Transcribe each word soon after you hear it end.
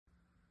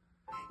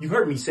You've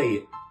heard me say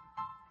it,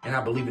 and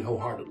I believe it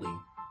wholeheartedly,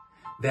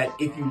 that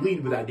if you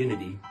lead with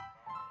identity,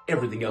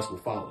 everything else will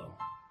follow.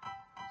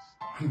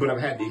 But I've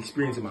had the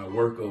experience in my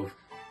work of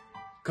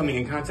coming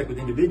in contact with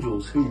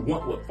individuals who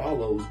want what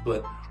follows,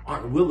 but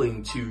aren't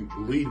willing to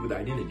lead with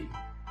identity.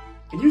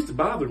 It used to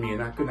bother me,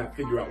 and I could not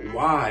figure out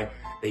why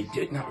they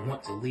did not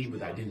want to lead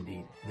with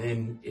identity.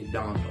 Then it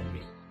dawned on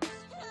me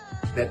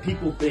that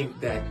people think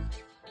that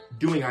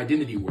doing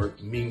identity work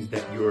means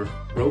that you're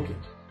broken,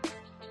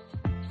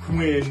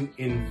 when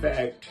in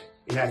fact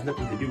it has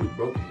nothing to do with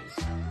brokenness,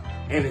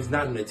 and it's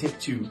not an attempt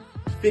to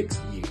fix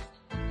you.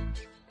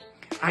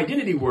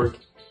 Identity work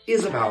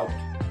is about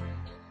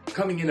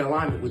coming in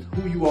alignment with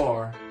who you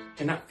are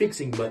and not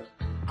fixing, but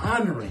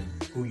honoring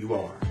who you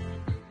are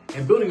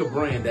and building a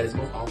brand that is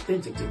most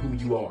authentic to who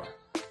you are.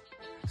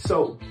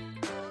 So,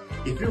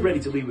 if you're ready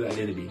to lead with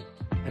identity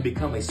and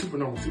become a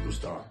supernormal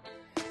superstar,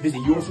 visit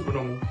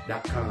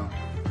yoursupernormal.com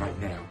right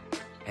now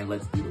and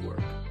let's do the work.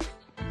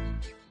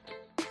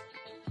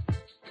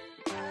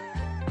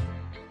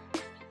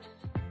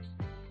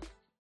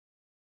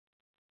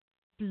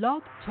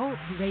 Blog Talk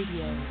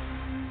Radio.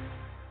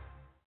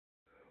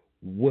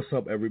 What's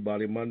up,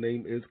 everybody? My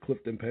name is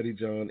Clifton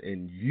Pettyjohn,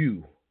 and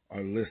you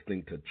are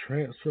listening to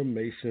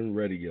Transformation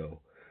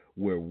Radio,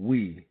 where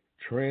we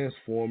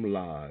transform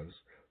lives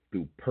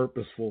through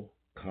purposeful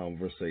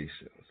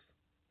conversations.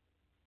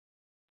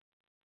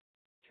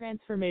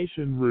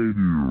 Transformation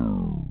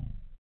Radio.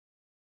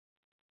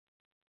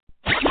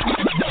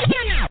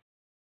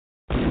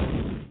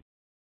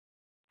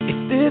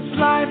 If this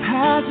life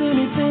has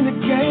anything to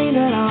gain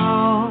at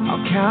all,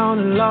 I'll count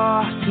a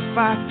loss if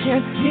I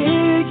can't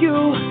hear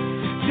you,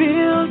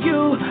 feel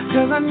you,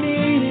 cause I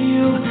need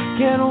you.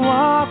 Can't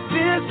walk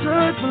this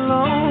earth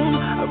alone.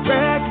 I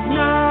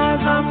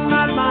recognize I'm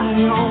not my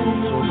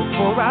own. So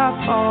before I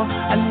fall,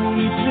 I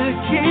need to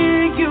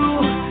hear you,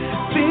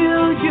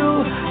 feel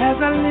you, as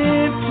I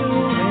live to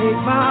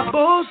make my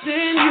boast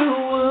in you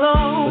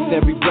alone.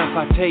 With every breath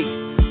I take,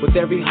 with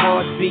every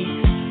heartbeat,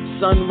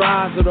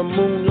 sunrise or the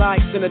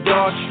moonlights in a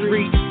dark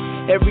street,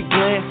 every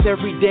glance,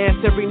 every dance,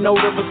 every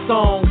note of a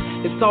song,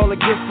 it's all a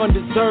gift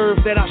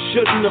undeserved that I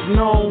shouldn't have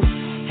known.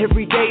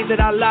 Every day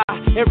that I lie,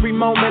 every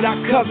moment I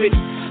covet,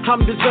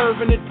 I'm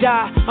deserving to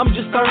die, I'm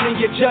just earning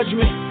your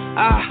judgment.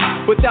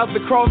 Without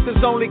the cross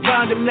there's only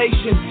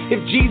condemnation.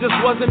 If Jesus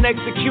wasn't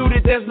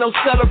executed, there's no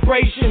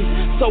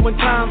celebration. So in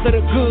times that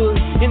are good,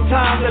 in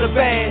times that are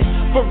bad,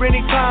 for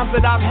any times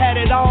that I've had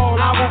it all,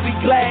 I will be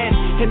glad.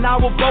 And I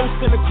will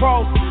boast in the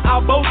cross, I'll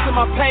boast in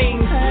my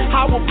pain,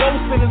 I will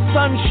boast in the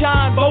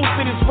sunshine, boast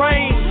in His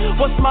rain.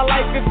 What's my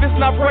life if it's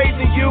not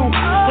praising you?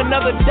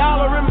 Another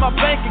dollar in my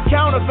bank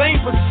account, a vain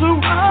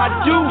pursuit. I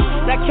do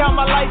not count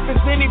my life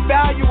as any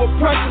value or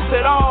precious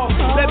at all.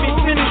 Let me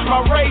finish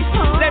my race,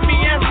 let me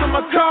answer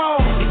my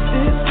call. If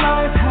this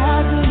life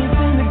has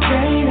anything to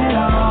gain at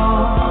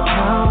all, I'll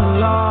count a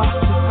loss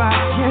if I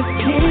can't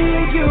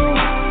hear you,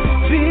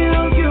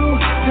 feel you,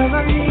 cause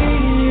I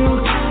need you.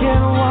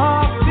 Can't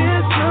walk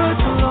this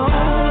earth alone.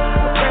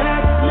 I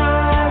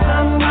recognize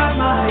I'm not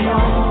my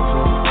own. So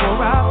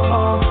before I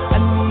fall, I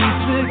need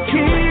to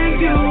hear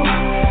you,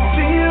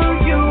 feel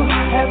you,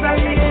 as I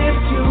live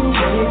to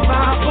make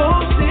my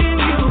boast in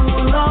you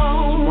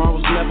alone.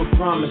 Tomorrow's never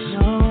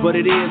promised, but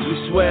it is, we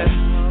swear.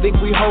 Think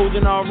we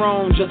holding our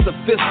own, just a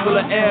fistful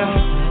of air.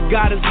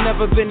 God has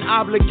never been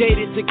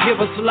obligated to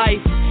give us life.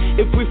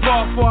 If we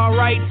fought for our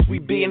rights, we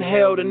be in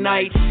hell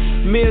tonight.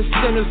 Mere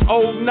sinners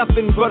owe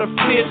nothing but a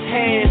fierce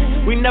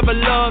hand. We never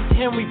loved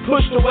Him, we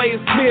pushed away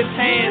His pierced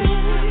hands.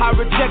 I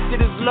rejected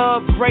His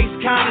love, grace,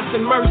 kindness,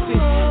 and mercy.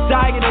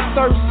 Dying of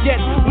thirst, yet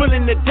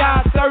willing to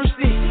die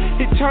thirsty.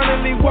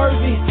 Eternally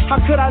worthy,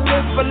 how could I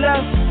live for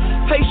less?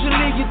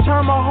 Patiently, you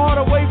turn my heart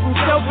away from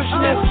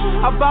selfishness.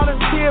 I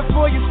volunteer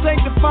for your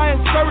sanctifying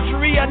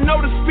surgery. I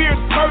know the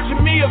Spirit's purging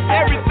me of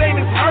everything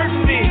that's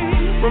hurting me.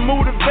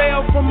 Remove the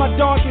veil from my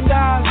darkened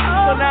eyes.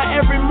 So now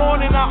every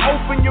morning I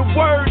open your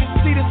word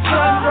and see the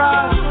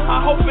sunrise.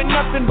 I hope in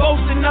nothing,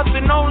 boast in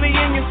nothing, only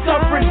in your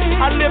suffering.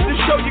 I live to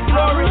show you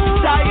glory,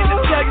 dying to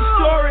tell your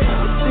story.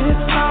 If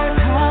this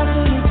life has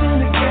anything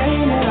to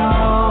gain at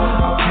all,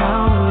 I'll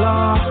count a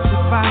loss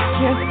if I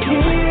can't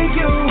hear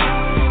you,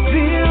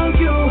 feel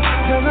you,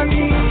 cause I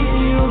need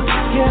you.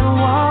 Can't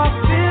walk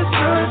this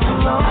earth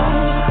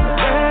alone.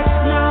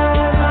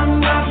 Recognize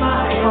I'm not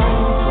my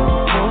own. So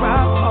before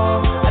I fall,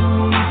 I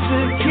need to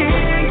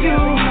hear you,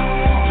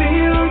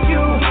 feel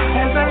you,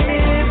 as I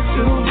live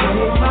to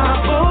make my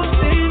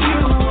boast in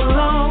you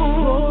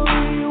alone.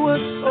 Doing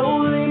what's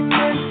only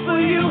meant for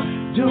you,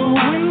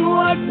 doing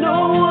what no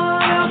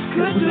one else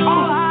could do.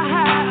 All I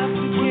have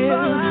to give,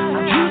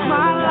 I use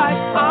my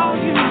life, I'll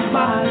use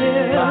my lips.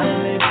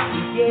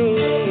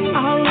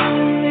 I'll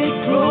only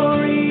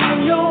glory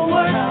in your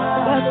word.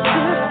 That's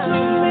good to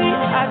me.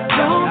 I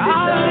don't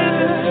live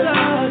in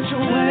such a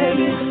way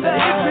that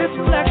it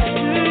reflects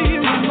to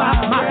you my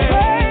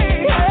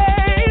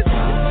praise.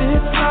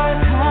 This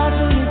life has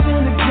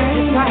anything to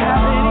gain, I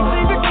have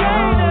anything to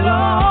gain at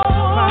all.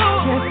 I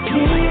can't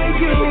hear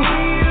you,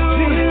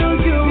 feel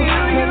you,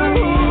 cause I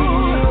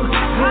need you.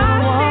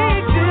 I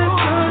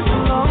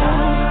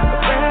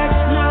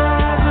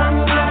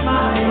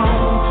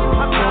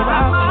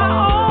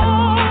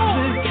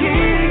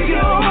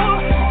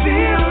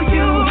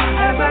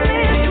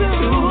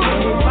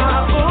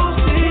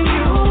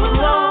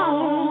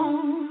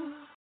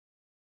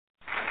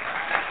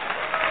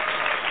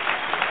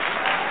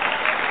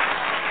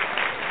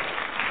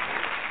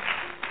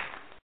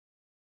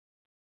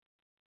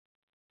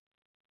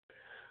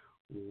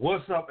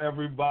What's up,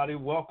 everybody?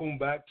 Welcome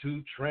back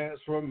to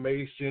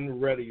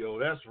Transformation Radio.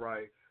 That's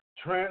right,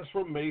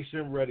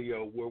 Transformation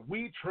Radio, where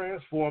we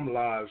transform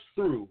lives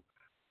through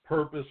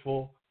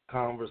purposeful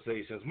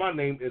conversations. My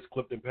name is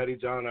Clifton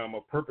Pettyjohn. I'm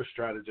a purpose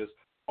strategist,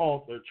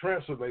 author,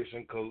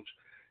 transformation coach,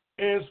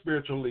 and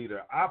spiritual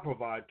leader. I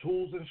provide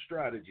tools and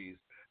strategies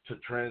to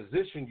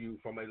transition you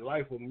from a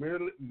life of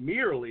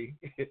merely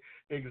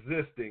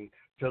existing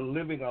to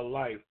living a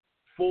life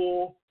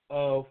full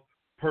of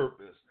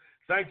purpose.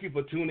 Thank you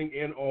for tuning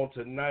in on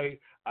tonight.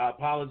 I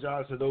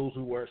apologize to those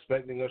who were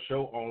expecting a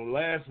show on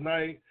last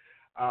night,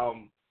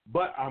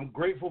 but I'm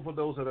grateful for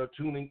those that are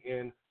tuning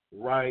in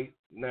right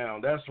now.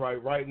 That's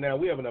right now.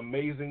 We have an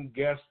amazing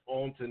guest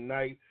on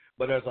tonight,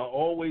 but as I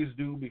always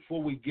do,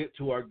 before we get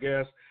to our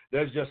guest,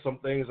 there's just some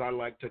things I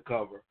like to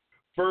cover.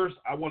 First,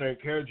 I want to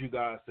encourage you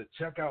guys to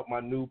check out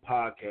my new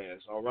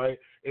podcast, all right?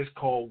 It's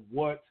called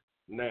What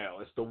Now?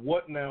 It's the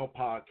What Now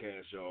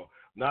podcast, y'all.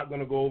 Not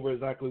going to go over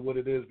exactly what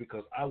it is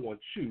because I want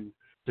you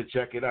to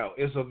check it out.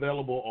 It's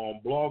available on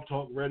Blog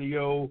Talk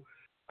Radio,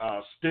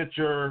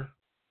 Stitcher,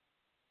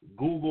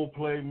 Google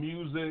Play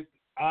Music,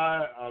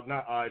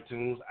 not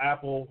iTunes,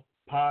 Apple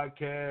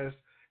Podcasts,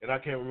 and I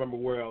can't remember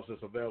where else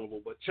it's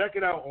available. But check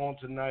it out on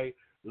tonight.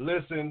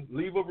 Listen,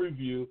 leave a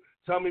review.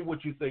 Tell me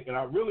what you think. And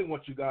I really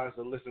want you guys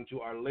to listen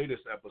to our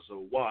latest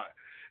episode. Why?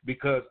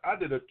 Because I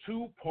did a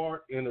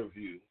 2-part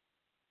interview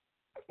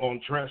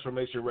on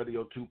Transformation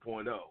Radio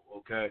 2.0,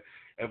 okay?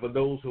 And for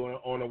those who are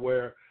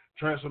unaware,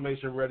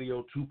 Transformation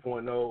Radio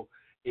 2.0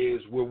 is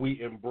where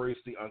we embrace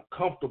the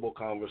uncomfortable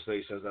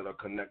conversations that are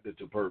connected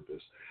to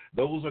purpose.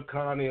 Those are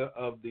kind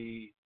of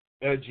the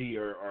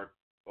edgier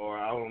or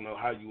I don't know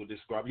how you would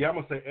describe. Yeah, I'm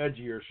going to say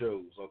edgier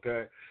shows,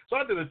 okay? So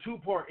I did a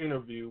 2-part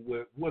interview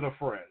with a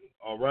friend,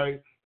 all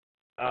right,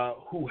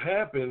 who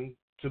happened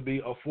to be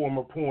a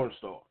former porn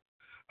star.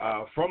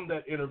 From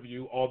that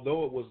interview,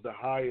 although it was the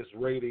highest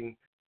rating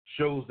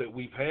shows that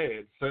we've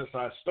had since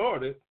I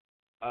started,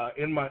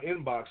 in my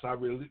inbox, I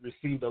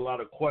received a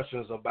lot of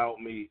questions about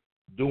me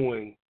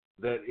doing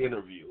that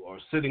interview or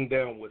sitting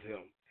down with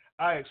him.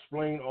 I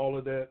explained all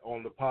of that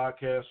on the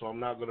podcast, so I'm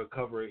not going to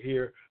cover it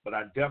here, but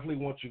I definitely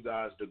want you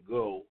guys to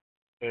go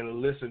and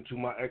listen to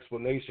my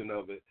explanation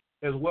of it,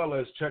 as well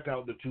as check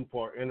out the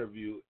 2-part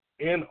interview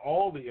and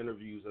all the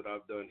interviews that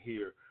I've done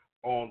here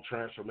on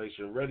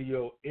Transformation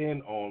Radio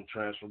and on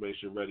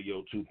Transformation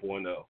Radio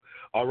 2.0.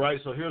 All right,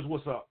 so here's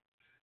what's up.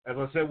 As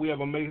I said, we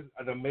have an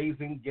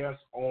amazing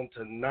guest on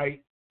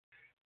tonight,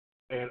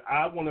 and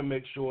I want to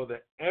make sure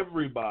that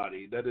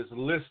everybody that is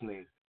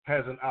listening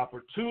has an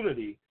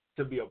opportunity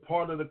to be a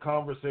part of the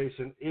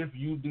conversation if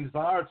you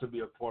desire to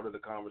be a part of the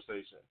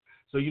conversation.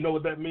 So you know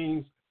what that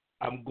means?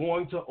 I'm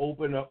going to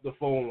open up the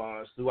phone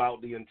lines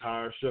throughout the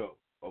entire show.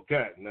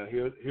 Okay, now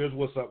here's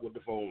what's up with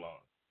the phone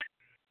lines.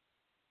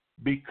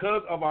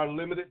 Because of our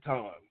limited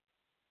time,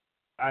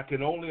 I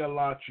can only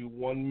allot you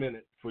 1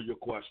 minute for your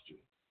question.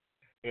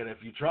 And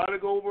if you try to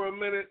go over a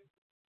minute,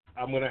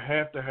 I'm going to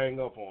have to hang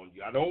up on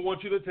you. I don't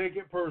want you to take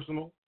it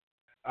personal,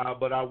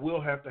 but I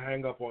will have to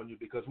hang up on you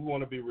because we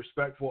want to be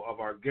respectful of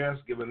our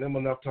guests, giving them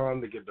enough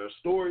time to get their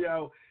story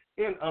out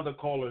and other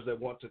callers that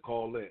want to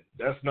call in.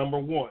 That's number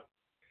 1.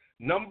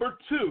 Number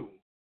 2,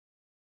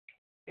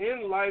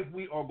 in life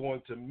we are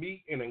going to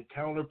meet and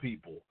encounter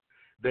people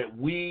that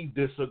we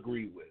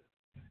disagree with.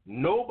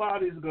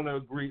 Nobody's going to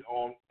agree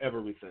on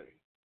everything.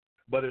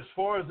 But as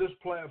far as this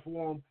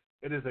platform,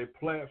 it is a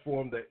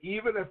platform that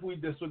even if we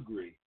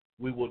disagree,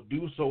 we will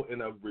do so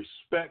in a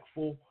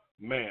respectful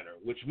manner,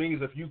 which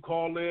means if you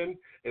call in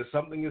and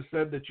something is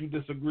said that you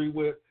disagree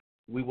with,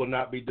 we will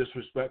not be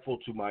disrespectful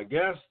to my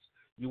guests,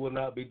 you will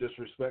not be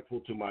disrespectful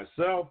to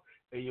myself,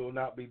 and you will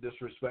not be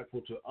disrespectful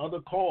to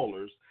other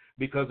callers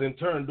because in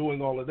turn,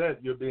 doing all of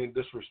that, you're being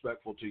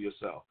disrespectful to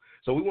yourself.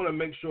 So we want to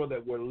make sure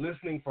that we're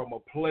listening from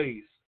a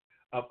place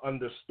of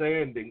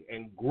understanding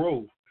and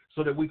growth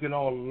so that we can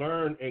all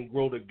learn and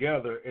grow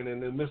together. And in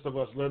the midst of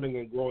us learning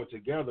and growing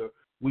together,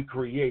 we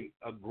create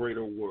a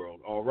greater world.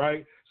 All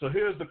right? So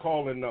here's the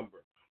call-in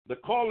number. The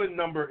call-in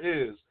number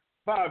is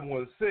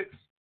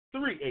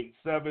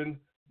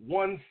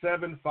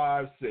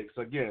 516-387-1756.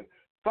 Again,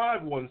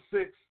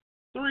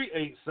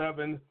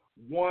 516-387-1756.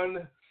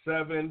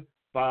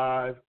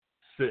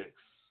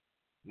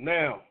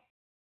 Now,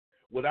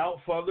 without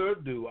further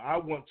ado, I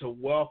want to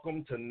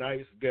welcome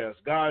tonight's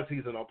guest. Guys,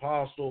 he's an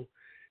apostle.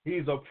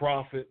 He's a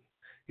prophet.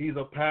 He's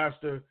a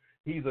pastor.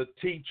 He's a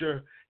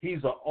teacher.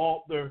 He's an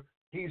author.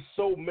 He's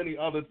so many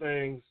other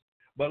things.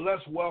 But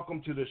let's welcome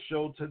to the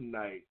show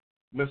tonight,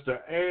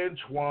 Mr.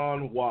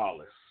 Antyon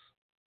Wallace.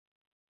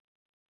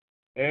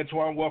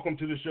 Antyon, welcome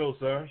to the show,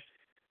 sir.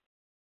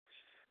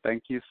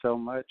 Thank you so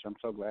much. I'm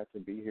so glad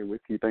to be here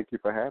with you. Thank you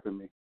for having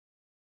me.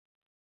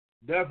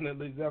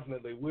 Definitely.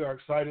 We are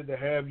excited to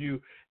have you,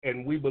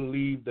 and we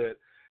believe that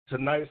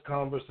tonight's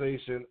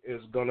conversation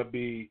is going to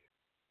be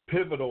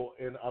pivotal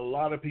in a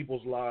lot of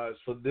people's lives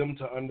for them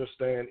to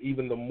understand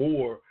even the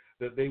more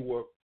that they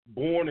were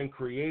born and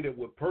created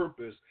with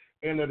purpose,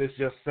 and that it's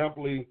just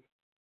simply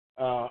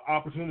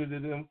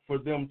opportunity for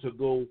them to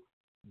go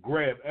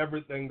grab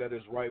everything that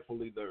is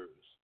rightfully theirs.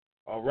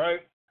 All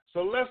right?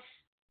 So let's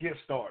get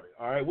started.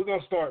 All right? We're going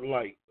to start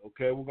light,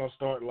 okay? We're going to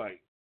start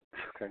light.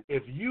 Okay.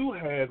 If you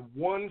had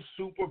one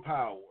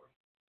superpower,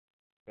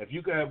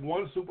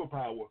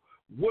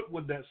 what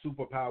would that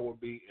superpower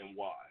be and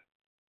why?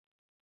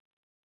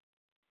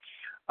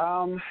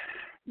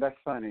 That's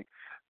funny.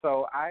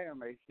 So I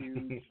am a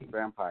huge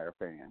vampire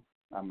fan.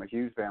 I'm a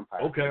huge vampire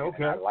fan.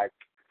 Okay. I like.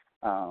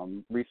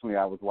 Recently,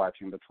 I was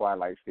watching the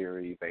Twilight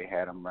series. They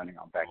had them running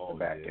on back to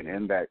back, and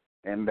in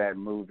that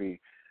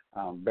movie,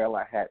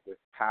 Bella had this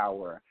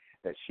power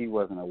that she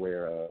wasn't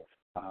aware of.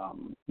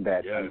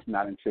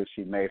 Not until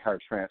she made her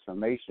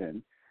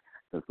transformation.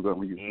 Because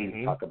when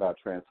you talk about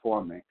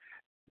transforming,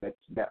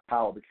 that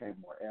power became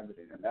more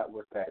evident, and that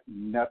was that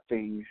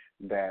nothing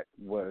that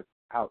was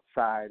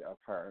outside of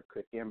her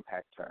could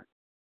impact her.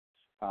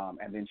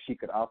 And then she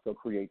could also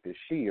create this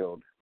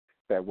shield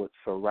that would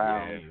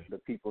surround the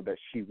people that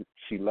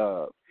she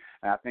loved.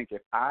 And I think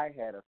if I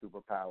had a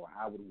superpower,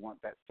 I would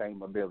want that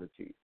same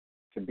ability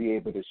to be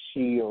able to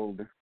shield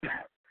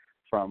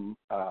from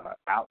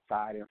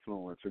outside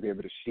influence, to be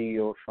able to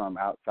shield from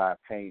outside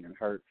pain and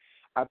hurt.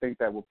 I think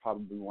that would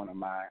probably be one of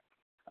my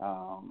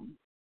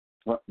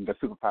the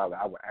superpower that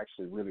I would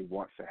actually really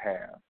want to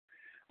have,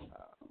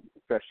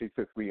 especially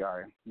since we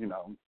are,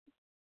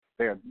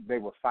 they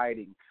were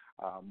fighting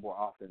more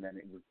often than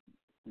it was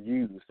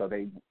used. So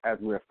as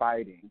we're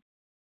fighting,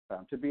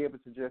 to be able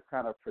to just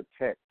kind of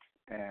protect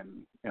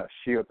and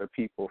shield the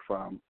people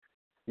from,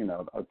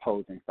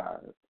 opposing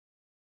sides.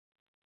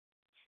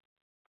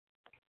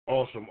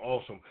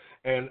 Awesome.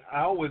 And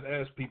I always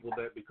ask people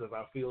that because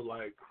I feel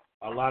like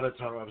a lot of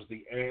times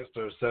the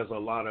answer says a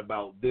lot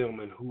about them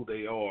and who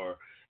they are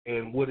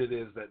and what it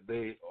is that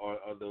they are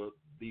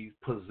the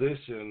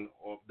position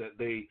that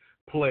they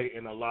play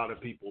in a lot of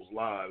people's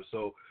lives.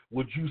 So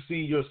would you see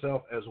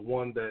yourself as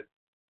one that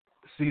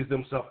sees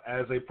themselves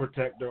as a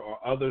protector, or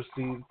others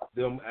see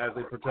them as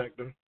a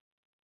protector?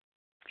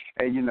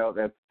 And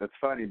that's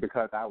funny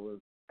because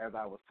as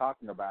I was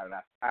talking about it,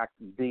 I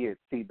did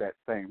see that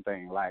same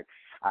thing. Like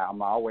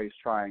I'm always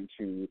trying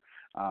to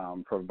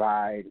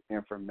provide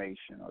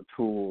information or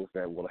tools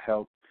that will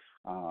help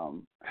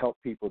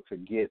people to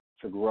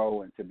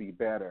grow and to be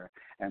better,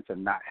 and to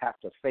not have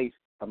to face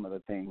some of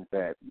the things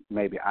that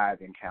maybe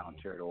I've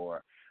encountered,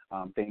 or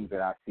things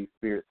that I see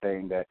Spirit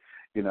saying that,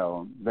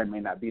 that may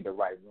not be the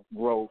right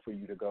road for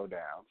you to go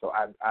down. So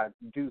I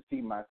do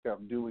see myself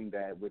doing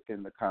that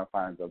within the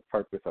confines of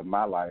purpose of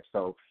my life.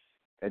 So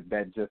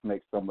that just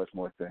makes so much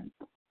more sense.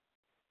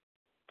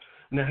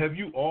 Now, have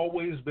you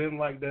always been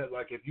like that?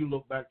 Like, if you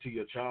look back to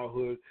your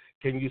childhood,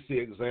 can you see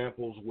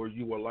examples where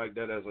you were like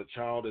that as a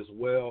child as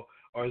well?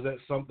 Or is that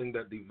something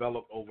that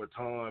developed over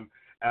time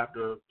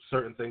after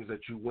certain things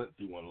that you went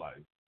through in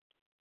life?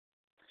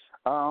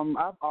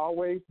 I've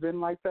always been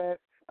like that.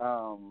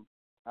 I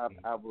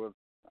was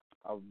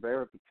a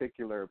very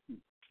particular,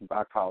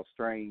 I call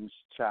strange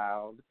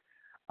child.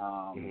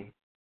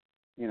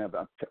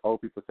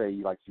 Old people say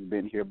you've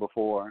been here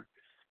before,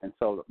 and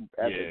so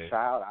as a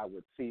child, I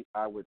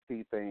would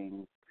see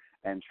things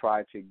and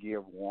try to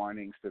give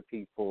warnings to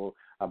people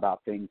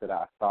about things that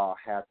I saw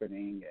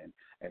happening,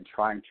 and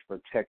trying to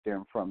protect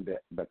them from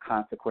the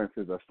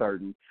consequences of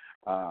certain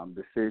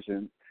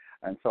decisions.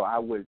 And so I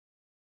would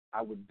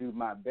do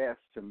my best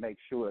to make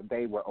sure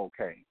they were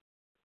okay.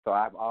 So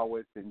I've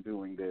always been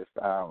doing this.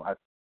 I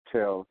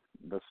tell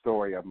the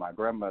story of my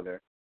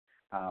grandmother.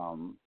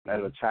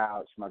 As a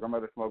child, my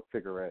grandmother smoked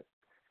cigarettes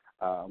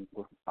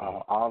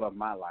all of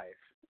my life.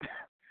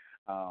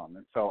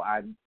 And so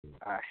I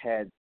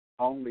had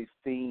only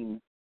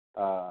seen,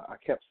 I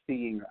kept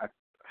seeing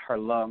her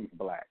lungs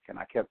black, and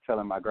I kept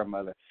telling my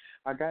grandmother,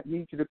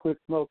 need you to quit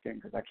smoking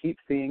because I keep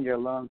seeing your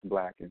lungs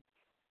black. And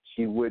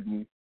she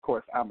wouldn't. Of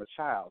course, I'm a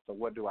child, so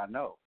what do I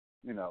know?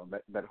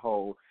 That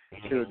whole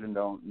children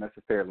don't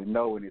necessarily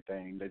know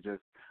anything. They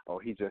just,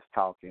 he's just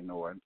talking,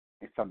 or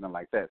something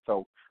like that.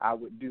 So I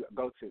would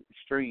go to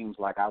extremes,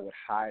 like I would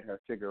hide her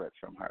cigarettes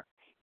from her.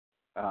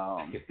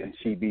 And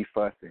she'd be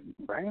fussing,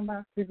 bring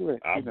my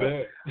cigarettes. I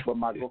bet. But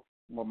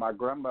my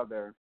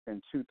grandmother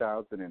in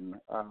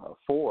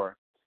 2004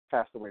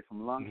 passed away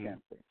from lung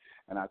cancer.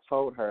 And I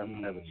told her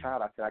as a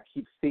child, I said, I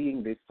keep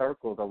seeing these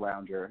circles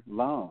around your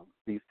lungs,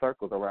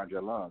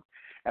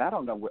 And I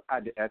don't know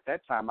at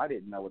that time, I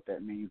didn't know what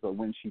that means. But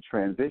when she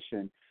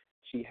transitioned,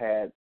 she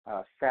had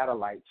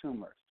satellite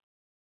tumors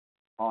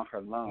on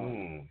her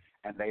lungs,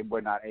 and they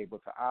were not able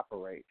to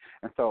operate.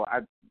 And so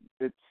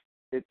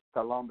it's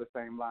along the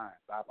same lines.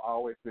 I've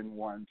always been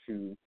one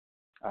to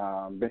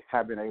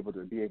have been able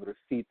to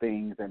see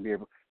things and be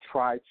able to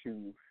try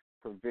to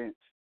prevent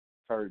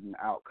certain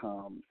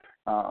outcomes.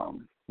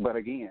 But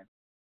again,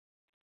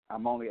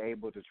 I'm only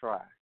able to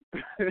try.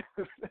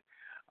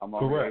 I'm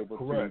only able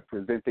to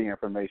present the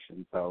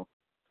information. So,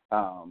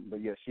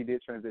 but yes, she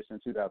did transition in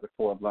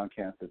 2004 of lung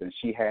cancer, and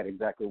she had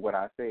exactly what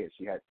I said.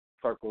 She had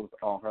circles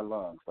on her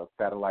lungs, so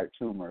satellite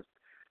tumors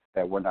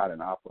that were not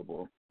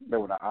inoperable.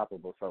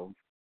 So,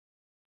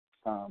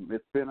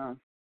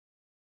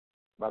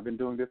 I've been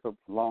doing this a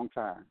long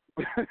time.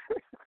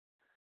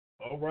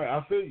 All right,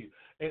 I feel you.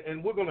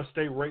 And we're going to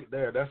stay right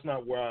there. That's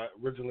not where I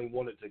originally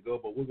wanted to go,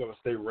 but we're going to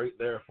stay right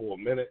there for a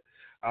minute.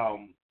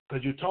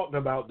 Because you talked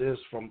about this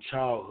from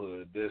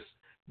childhood,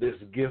 this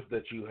gift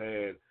that you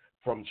had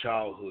from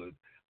childhood.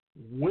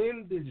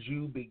 When did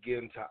you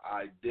begin to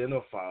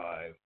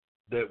identify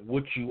that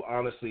what you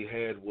honestly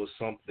had was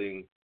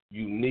something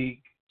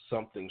unique,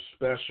 something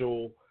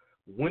special?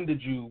 When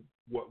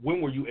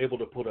were you able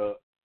to put a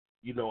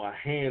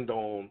hand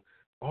on,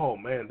 oh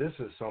man, this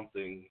is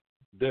something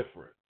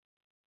different?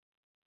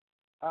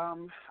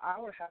 I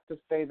would have to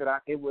say that I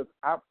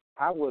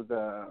was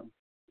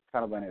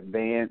kind of an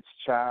advanced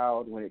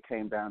child when it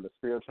came down to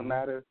spiritual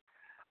matters.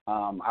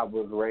 I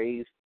was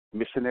raised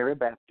missionary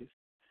Baptist.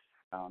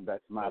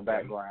 That's my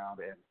background,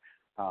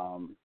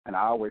 and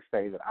I always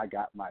say that I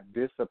got my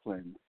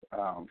discipline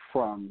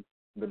from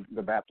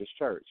the Baptist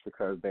church,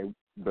 because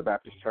the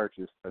Baptist church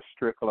is a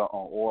strictly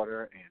on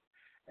order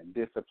and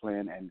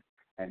discipline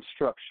and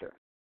structure.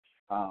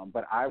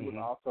 But I was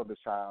also the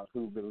child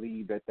who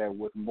believed that there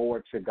was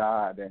more to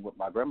God than what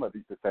my grandmother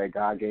used to say,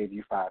 God gave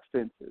you 5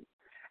 senses.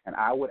 And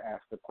I would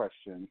ask the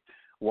question,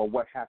 well,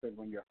 what happens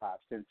when your 5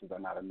 senses are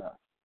not enough?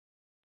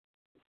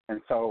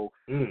 And so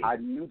I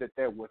knew that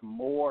there was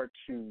more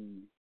to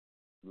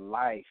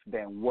life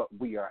than what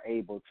we are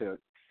able to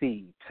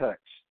see, touch,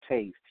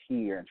 taste,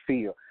 hear, and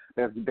feel.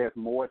 There's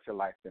more to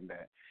life than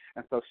that.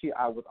 And so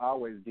I was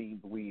always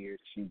deemed weird.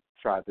 She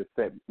tried to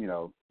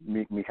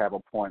make me have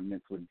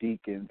appointments with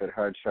deacons at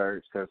her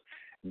church because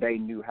they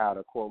knew how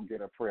to, quote,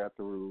 get a prayer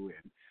through.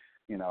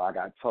 And, I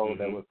got told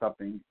there was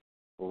something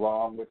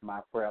wrong with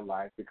my prayer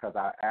life because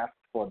I asked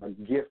for the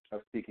gift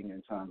of speaking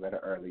in tongues at an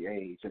early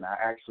age. And I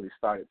actually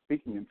started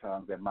speaking in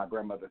tongues at my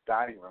grandmother's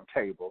dining room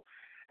table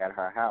at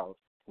her house,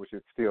 which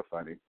is still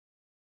funny.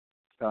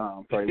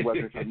 So it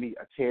wasn't for me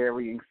a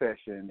tarrying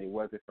session. It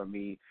wasn't for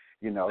me,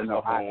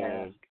 I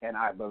asked and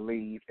I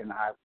believed and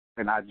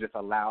I just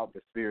allowed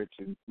the Spirit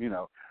to,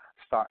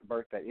 start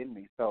birth that in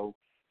me. So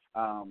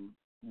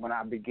when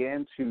I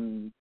began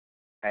to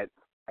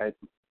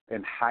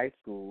in high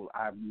school,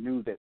 I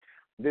knew that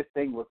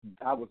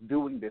I was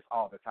doing this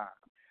all the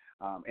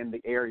time in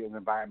the area and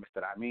environments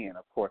that I'm in.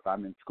 Of course,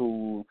 I'm in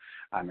school.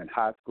 I'm in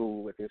high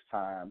school at this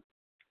time.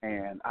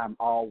 And I'm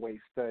always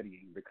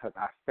studying because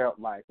I felt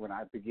like when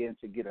I began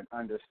to get an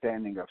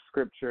understanding of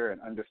Scripture and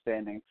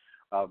understanding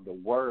of the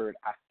Word,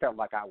 I felt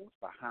like I was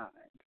behind.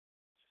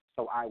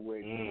 So I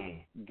would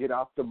get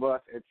off the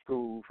bus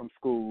from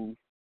school,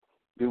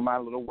 do my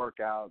little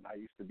workout. I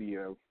used to be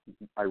a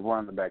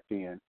runner back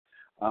then.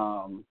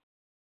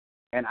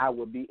 And I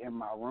would be in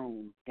my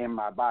room in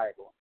my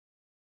Bible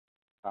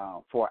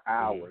for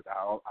hours.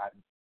 I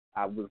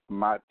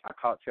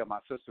tell my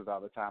sisters all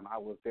the time I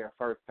was their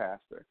first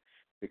pastor,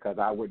 because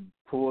I would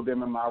pull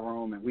them in my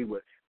room and we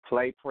would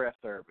play prayer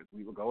service.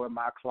 We would go in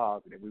my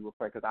closet and we would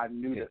pray because I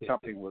knew that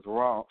something was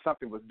wrong,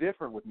 something was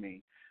different with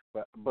me,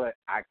 but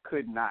I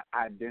could not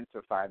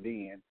identify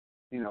then,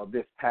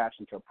 this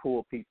passion to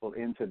pull people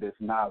into this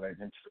knowledge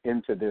and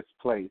into this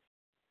place.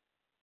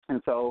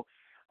 And so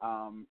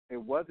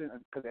it wasn't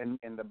because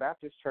in the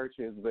Baptist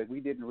churches, but we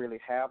didn't really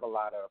have a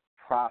lot of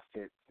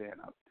prophets and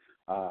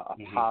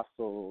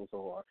apostles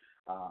or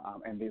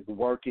and these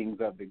workings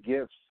of the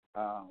gifts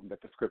that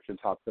the Scripture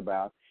talks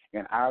about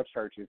in our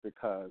churches,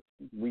 because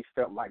we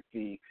felt like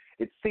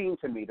it seemed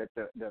to me that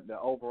the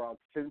overall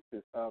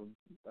census of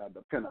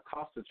the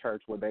Pentecostal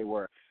church, where they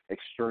were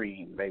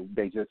extreme,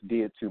 they just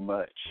did too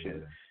much,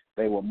 and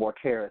they were more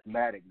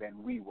charismatic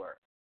than we were,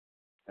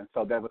 and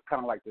so there was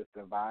kind of like this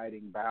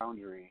dividing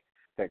boundary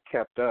that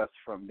kept us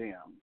from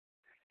them.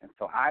 And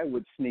so I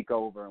would sneak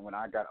over, and when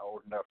I got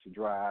old enough to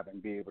drive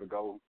and be able to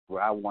go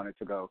where I wanted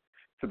to go,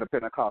 to the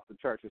Pentecostal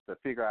churches, to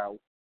figure out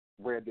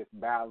where this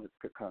balance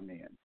could come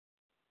in.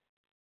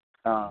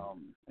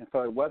 And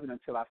so it wasn't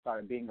until I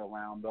started being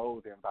around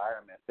those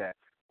environments that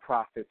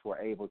prophets were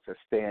able to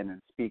stand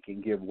and speak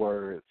and give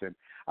words, and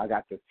I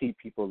got to see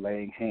people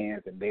laying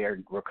hands and they're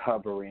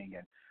recovering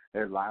and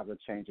their lives are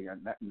changing.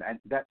 And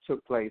that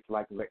took place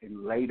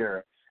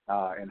later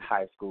in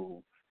high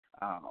school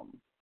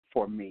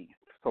for me.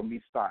 For me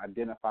to start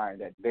identifying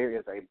that there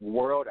is a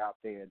world out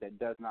there that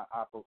doesn't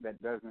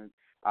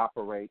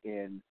operate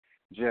in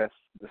just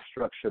the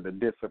structure, the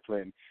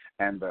discipline,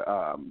 and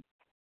the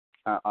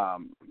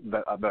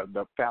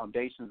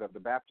foundations of the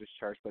Baptist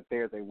church, but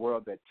there's a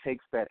world that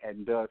takes that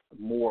and does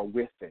more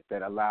with it,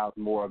 that allows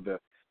more of the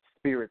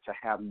Spirit to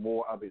have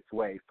more of its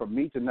way. For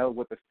me to know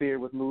what the Spirit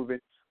was moving,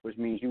 which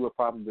means you were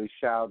probably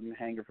shouting,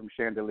 hanging from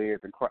chandeliers,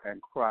 and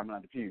crying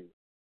on the pews.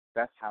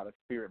 That's how the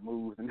Spirit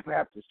moves in the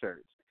Baptist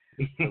church.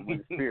 So when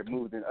the Spirit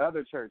moves in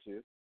other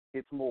churches,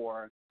 it's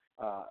more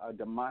a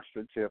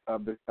demonstrative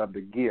of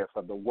the gifts,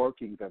 of the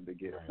workings of the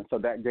gifts. And so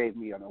that gave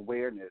me an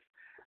awareness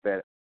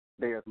that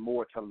there's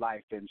more to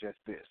life than just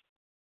this.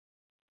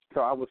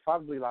 So I was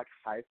probably like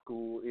high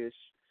school-ish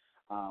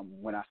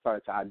when I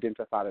started to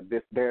identify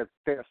that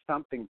there's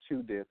something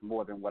to this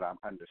more than what I'm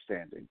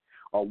understanding,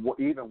 or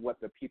even what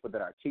the people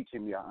that are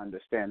teaching me are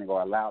understanding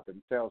or allow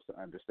themselves to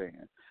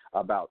understand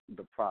about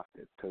the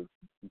prophets, because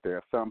there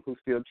are some who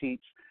still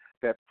teach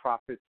that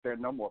prophets, there are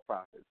no more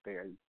prophets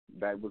there.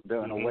 That was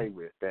done away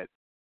with. That,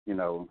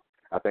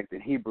 I think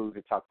in Hebrews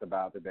it talks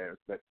about that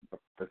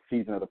the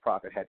season of the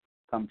prophet had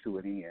come to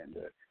an end.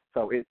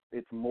 So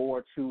it's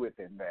more to it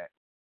than that.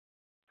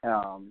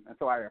 And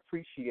so I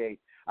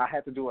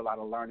had to do a lot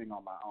of learning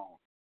on my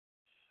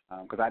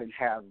own because I didn't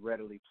have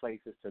readily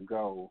places to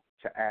go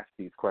to ask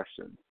these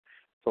questions.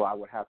 So I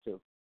would have to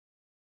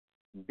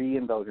be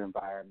in those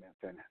environments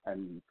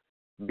and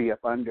be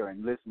up under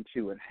and listen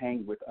to and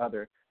hang with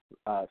other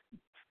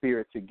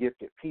spiritually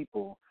gifted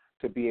people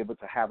to be able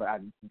to have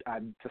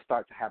to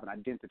start to have an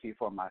identity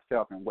for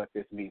myself and what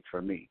this means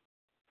for me.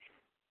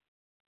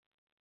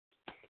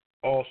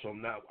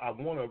 Awesome. Now, I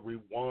want to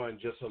rewind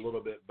just a little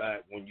bit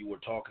back when you were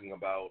talking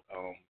about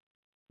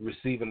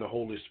receiving the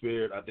Holy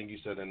Spirit. I think you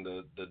said in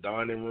the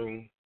dining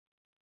room.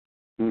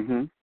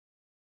 Mm-hmm.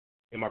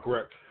 Am I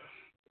correct?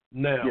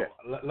 Now, yes.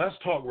 Let's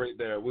talk right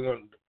there. We're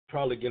going to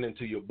probably get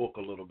into your book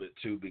a little bit,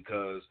 too,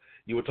 because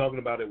you were talking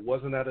about it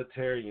wasn't at a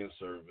Tarian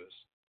service.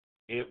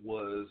 It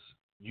was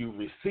you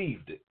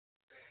received it.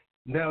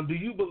 Now, do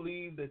you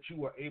believe that you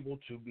were able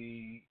to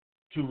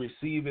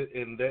receive it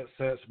in that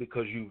sense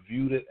because you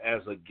viewed it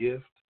as a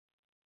gift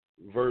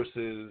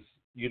versus,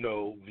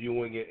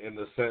 viewing it in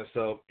the sense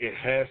of it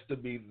has to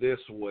be this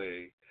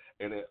way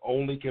and it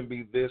only can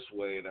be this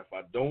way, and if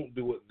I don't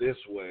do it this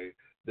way,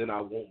 then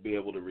I won't be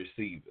able to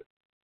receive it?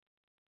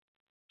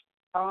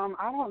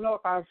 I don't know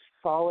if I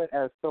saw it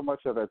as so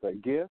much of as a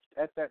gift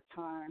at that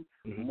time,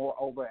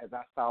 moreover as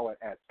I saw it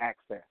as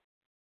access.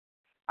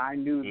 I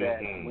knew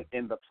that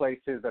in the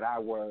places that I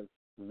was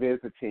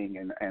visiting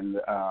and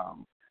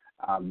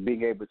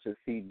being able to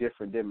see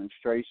different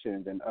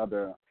demonstrations and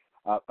other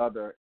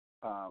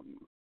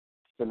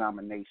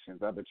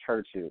denominations, other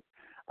churches,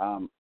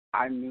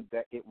 I knew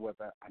that it was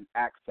an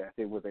access.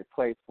 It was a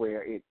place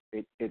where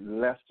it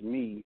left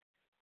me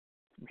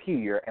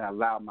here and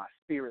allowed my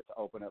spirit to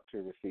open up to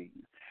receive.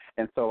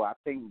 And so I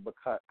think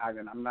because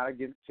I'm not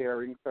against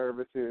sharing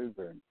services,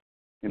 and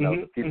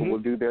the people will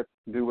do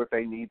what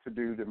they need to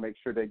do to make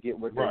sure they get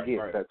what they get.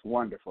 Right. That's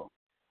wonderful.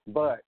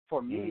 But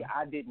for me,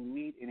 I didn't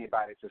need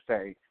anybody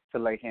to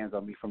lay hands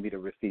on me for me to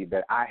receive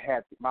that.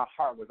 My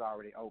heart was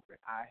already open.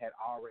 I had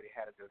already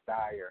had a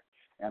desire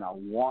and a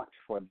want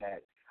for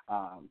that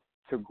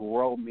to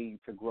grow me,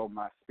 to grow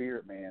my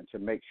spirit, man, to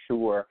make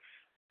sure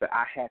that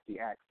I had the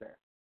access,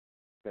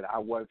 that I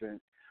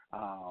wasn't,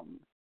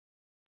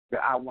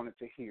 that I wanted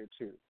to hear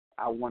too.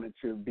 I wanted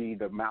to be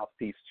the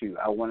mouthpiece too.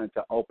 I wanted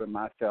to open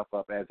myself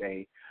up as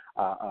a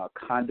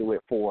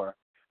conduit for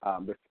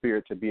the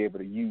Spirit to be able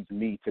to use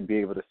me to be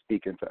able to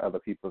speak into other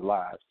people's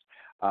lives.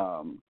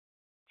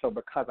 So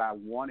because I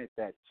wanted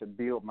that to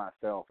build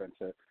myself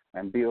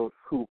and build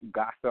who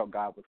I felt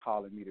God was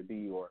calling me to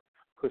be or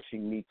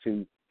pushing me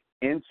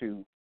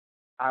into,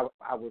 I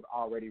was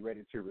already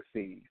ready to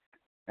receive.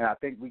 And I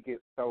think we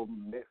get so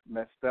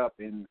messed up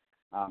in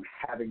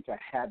having to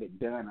have it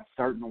done a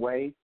certain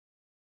way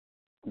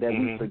that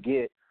we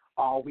forget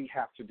all we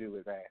have to do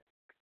is ask.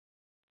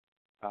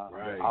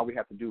 All we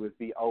have to do is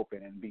be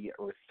open and be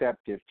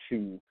receptive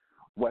to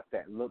what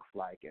that looks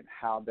like and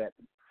how that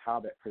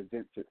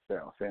presents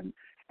itself,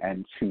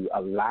 and to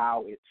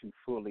allow it to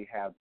fully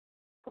have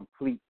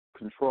complete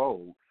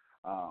control,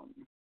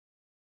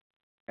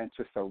 and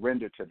to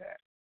surrender to that.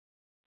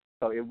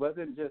 So it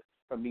wasn't just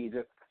for me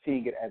just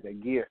seeing it as a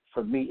gift.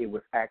 For me, it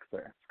was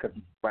access, because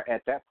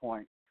at that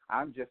point,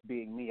 I'm just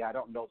being me. I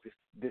don't know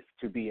this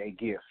to be a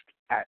gift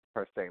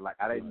per se. Like,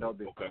 I didn't know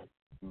this. Okay.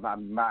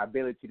 My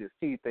ability to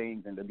see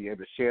things and to be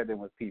able to share them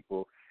with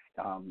people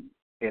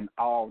in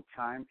all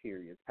time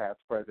periods, past,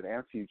 present,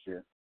 and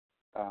future,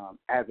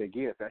 as a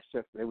gift.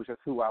 It was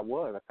just who I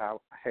was. That's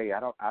how. Hey,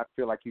 I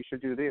feel like you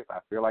should do this. I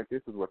feel like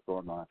this is what's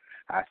going on.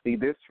 I see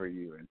this for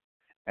you,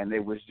 and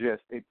it was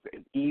just it's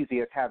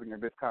easy as having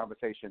this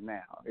conversation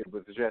now.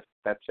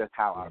 That's just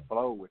how I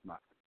flow with my.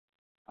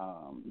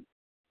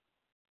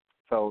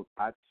 So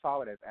I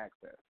saw it as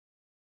access.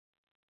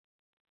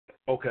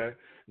 Okay.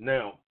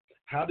 Now,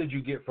 how did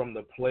you get from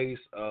the place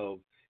of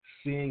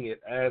seeing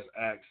it as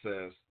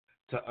access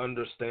to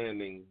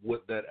understanding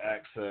what that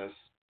access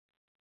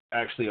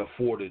actually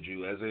afforded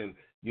you? As in,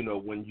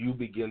 when you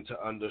begin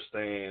to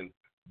understand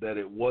that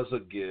it was a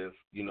gift,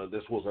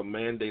 this was a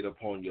mandate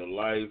upon your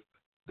life,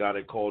 God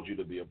had called you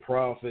to be a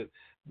prophet.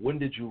 When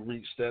did you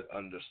reach that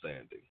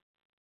understanding?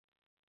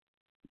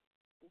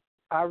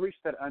 I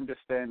reached that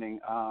understanding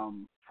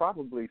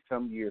probably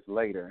some years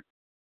later,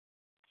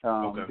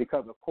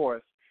 because, of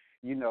course,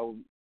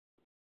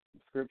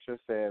 Scripture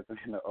says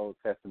in the Old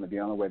Testament, the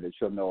only way that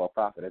you'll know a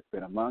prophet that's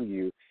been among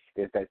you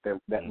is that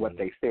what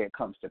they said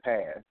comes to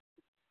pass.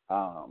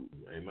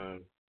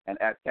 Amen.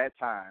 And at that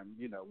time,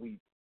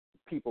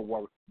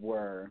 people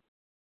were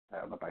I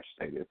don't know if I should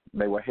say this,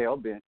 they were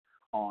hell-bent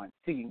on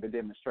seeing the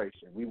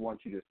demonstration. We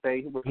want you to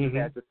say what you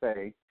had to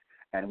say,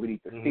 and we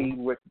need to see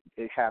what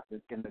it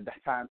happened in the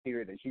time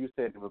period that you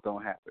said it was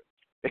going to happen.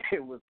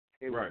 It was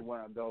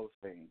one of those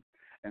things.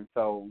 And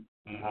so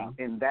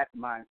in that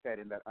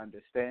mindset, in that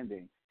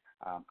understanding,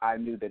 I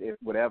knew that if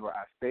whatever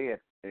I said,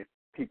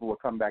 people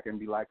would come back and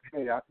be like,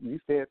 hey, you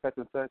said such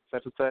and such,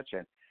 such and such,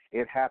 and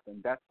it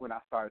happened. That's when I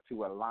started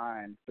to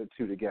align the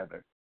two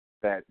together,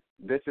 that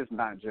this is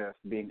not just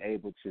being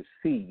able to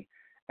see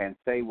and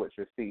say what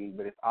you're seeing,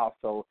 but it's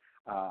also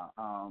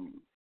our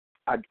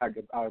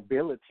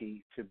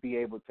ability to be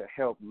able to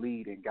help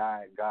lead and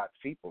guide God's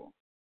people.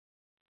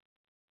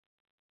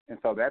 And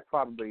so that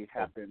probably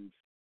happened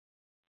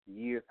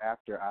years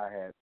after I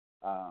had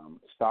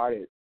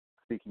started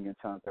speaking in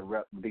tongues,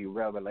 the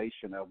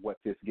revelation of what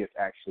this gift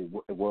actually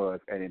was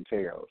and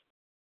entails.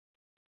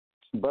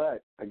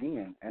 But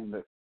again, in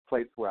the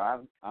place where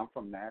I'm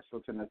from,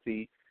 Nashville,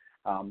 Tennessee,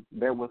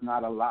 there was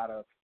not a lot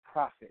of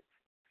prophets.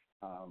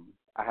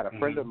 I had a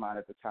friend of mine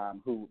at the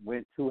time who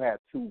went to I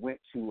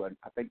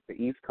think the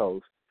East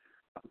Coast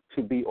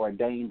to be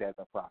ordained as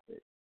a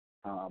prophet,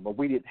 but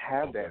we didn't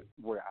have that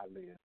where I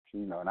lived,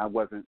 and I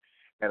wasn't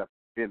at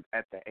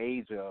the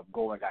age of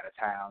going out of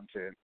town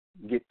to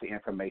get the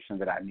information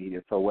that I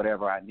needed. So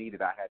whatever I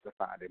needed, I had to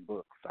find in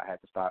books. I had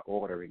to start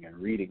ordering and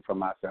reading for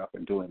myself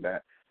and doing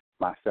that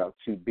myself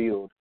to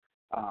build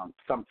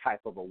some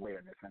type of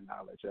awareness and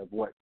knowledge of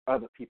what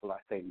other people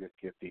are saying this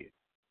gift is.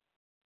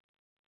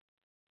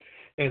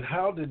 And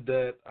how did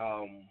that,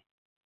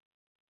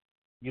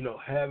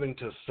 having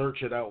to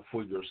search it out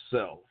for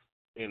yourself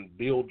and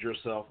build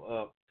yourself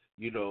up,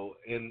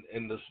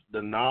 in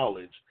the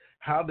knowledge,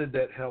 how did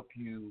that help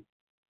you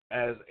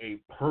as a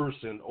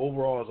person,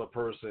 overall as a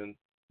person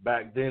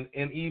back then,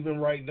 and even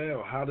right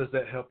now? How does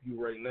that help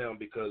you right now?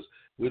 Because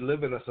we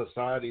live in a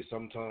society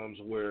sometimes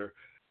where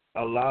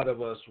a lot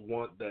of us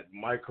want that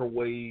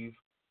microwave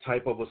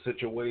type of a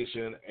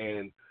situation,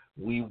 and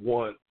we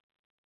want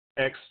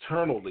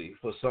externally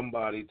for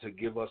somebody to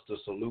give us the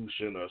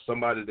solution or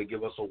somebody to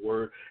give us a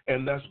word,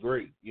 and that's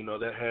great.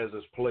 That has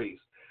its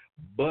place.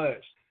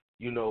 But,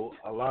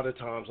 a lot of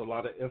times, a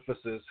lot of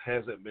emphasis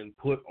hasn't been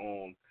put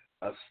on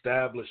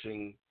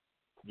establishing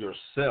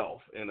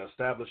yourself and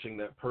establishing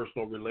that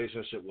personal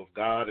relationship with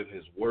God and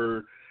His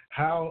Word.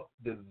 How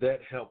did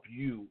that help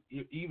you,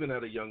 even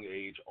at a young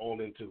age,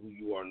 on into who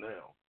you are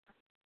now?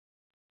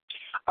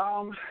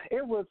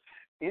 It was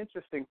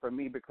interesting for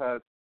me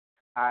because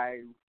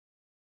I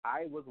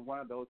was one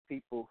of those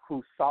people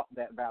who sought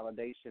that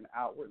validation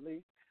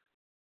outwardly.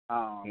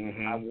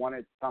 I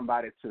wanted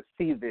somebody to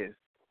see this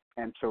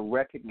and to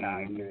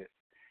recognize this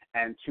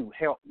and to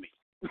help me.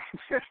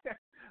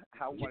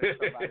 I wanted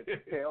somebody to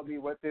tell me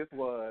what this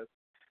was.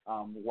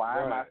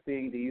 Why am I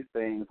seeing these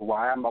things?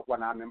 Why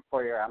when I'm in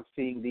prayer, I'm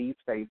seeing these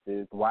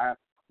faces? What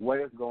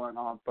is going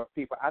on for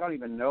people? I don't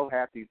even know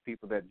half these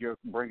people that you're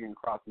bringing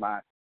across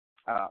my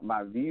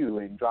view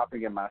and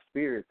dropping in my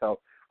spirit. So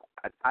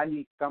I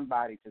need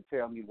somebody to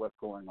tell me what's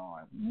going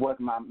on. What's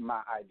my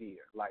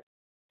idea? Like,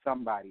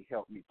 somebody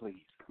help me,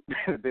 please.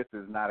 This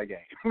is not a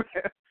game.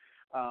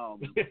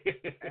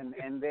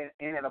 And then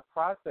in a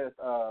process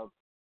of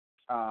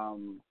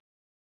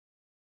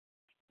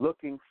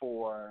looking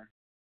for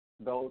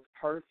those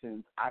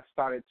persons, I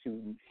started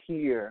to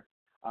hear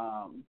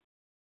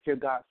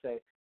God say,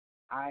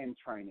 I am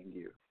training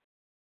you.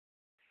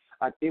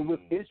 It was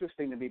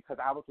interesting to me because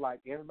I was like,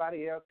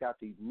 everybody else got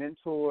these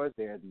mentors,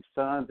 there are these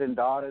sons and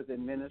daughters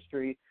in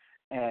ministry,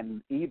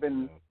 and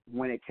even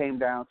when it came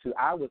down to,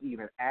 I was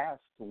even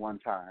asked one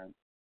time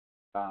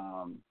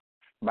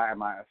by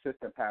my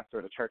assistant pastor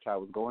at a church I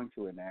was going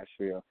to in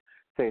Nashville,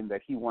 saying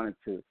that he wanted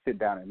to sit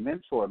down and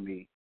mentor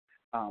me.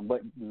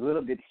 But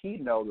little did he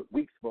know that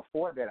weeks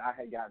before that I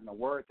had gotten a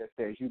word that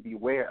says, you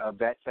beware of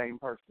that same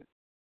person.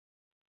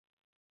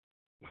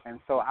 And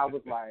so I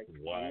was like,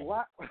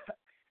 what?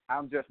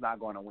 I'm just not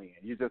going to win.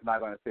 You're just not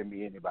going to send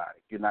me anybody.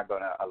 You're not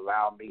going to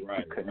allow me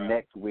to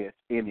connect with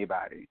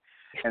anybody.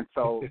 And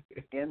so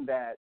in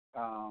that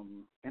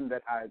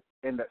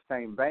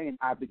same vein,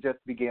 I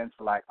just began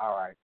to like, all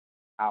right,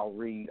 I'll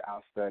read,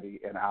 I'll study,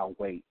 and I'll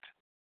wait.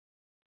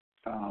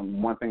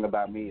 One thing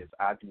about me is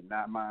I do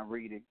not mind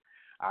reading.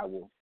 I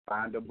will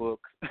find a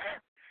book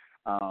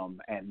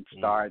and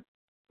start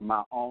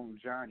my own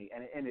journey.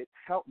 And it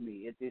helped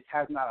me. It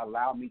has not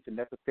allowed me to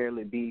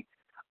necessarily be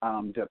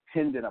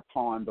dependent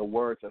upon the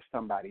words of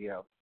somebody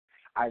else.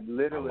 I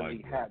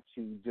literally had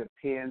to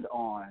depend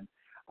on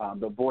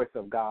the voice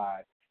of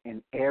God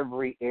in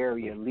every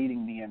area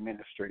leading me in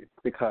ministry,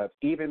 because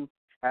even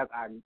as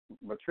I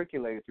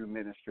matriculated through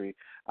ministry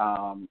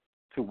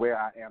to where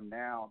I am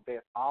now,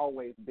 there's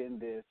always been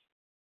this,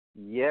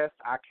 yes,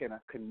 I can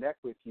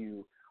connect with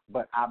you,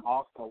 but I'm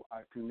also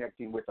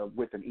connecting with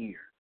an ear,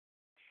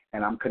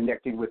 and I'm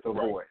connecting with a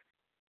voice.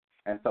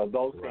 And so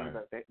those things,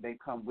 they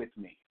come with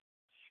me.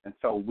 And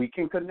so we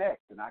can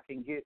connect, and I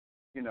can get,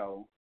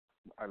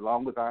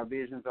 along with our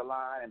visions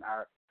align and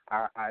our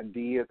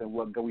ideas and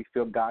what we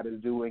feel God is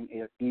doing,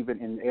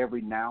 even in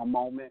every now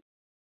moment,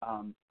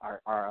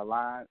 are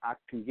aligned. I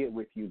can get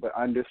with you, but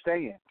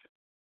understand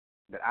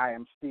that I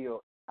am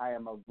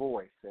a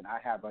voice, and I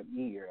have an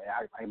ear,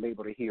 and I'm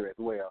able to hear as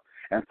well.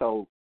 And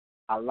so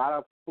a lot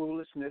of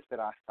foolishness that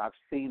I've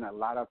seen a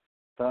lot of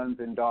sons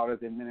and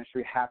daughters in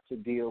ministry have to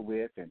deal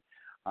with, and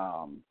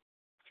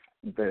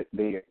the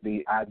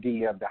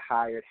idea of the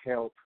hired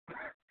help,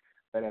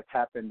 that has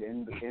happened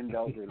in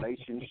those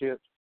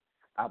relationships.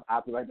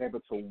 I've been able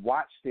to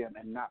watch them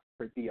and not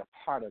be a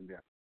part of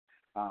them.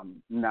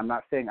 And I'm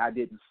not saying I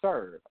didn't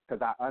serve,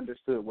 because I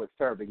understood what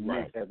serving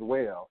meant as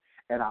well,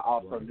 and I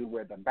also knew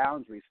where the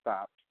boundaries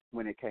stopped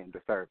when it came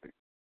to serving.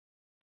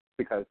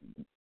 Because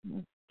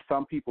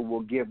some people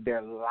will give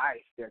their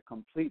life, their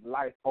complete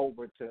life,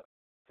 over to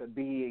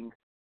being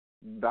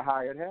the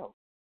hired help.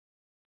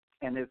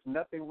 And there's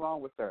nothing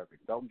wrong with serving.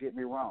 Don't get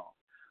me wrong.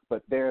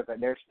 But there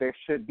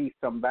should be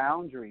some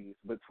boundaries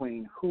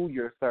between who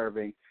you're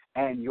serving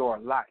and your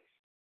life.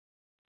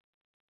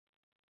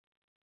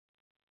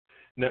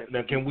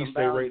 Now can we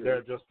stay right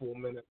there just for a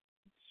minute?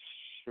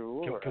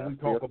 Sure. Can we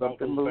talk about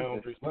those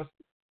boundaries?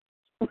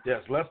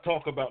 Let's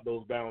talk about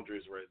those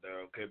boundaries right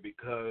there, okay?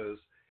 Because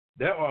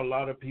there are a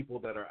lot of people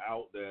that are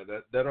out there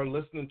that are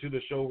listening to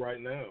the show right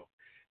now,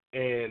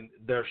 and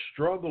they're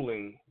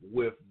struggling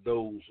with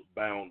those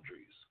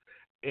boundaries.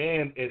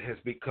 And it has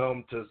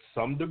become, to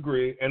some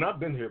degree, and I've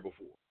been here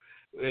before,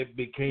 it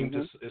became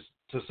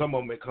to some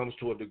of them, it comes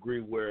to a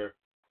degree where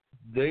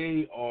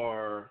they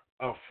are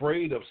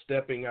afraid of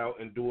stepping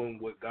out and doing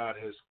what God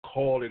has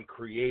called and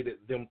created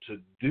them to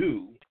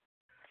do,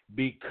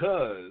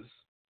 because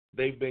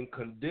they've been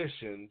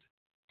conditioned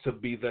to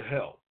be the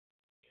help.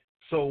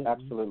 So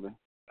absolutely,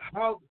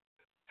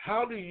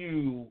 how do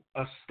you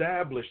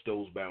establish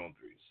those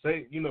boundaries?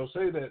 Say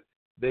that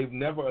they've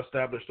never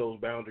established those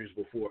boundaries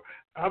before.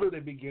 How do they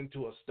begin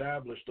to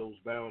establish those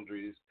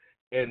boundaries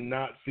and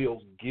not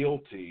feel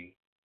guilty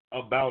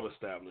about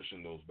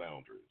establishing those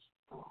boundaries?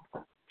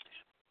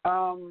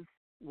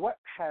 What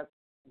has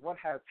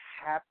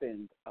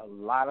happened a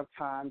lot of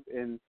times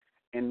in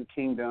the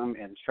kingdom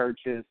and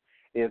churches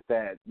is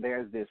that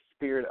there's this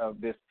spirit of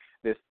this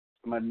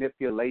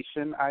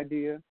manipulation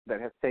idea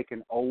that has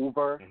taken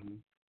over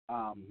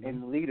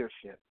in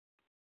leadership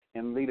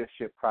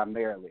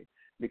primarily,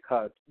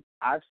 because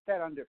I've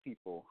sat under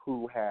people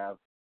who have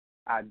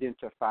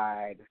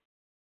identified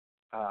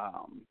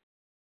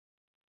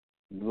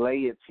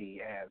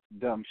laity as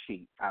dumb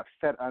sheep. I've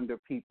sat under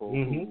people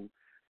who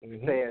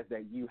says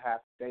that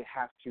they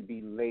have to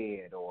be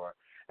led,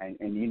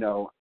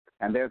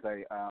 and there's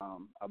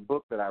a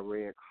book that I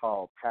read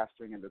called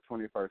Pastoring in the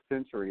 21st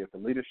Century. It's a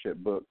leadership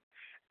book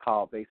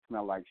called They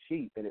Smell Like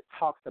Sheep, and it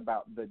talks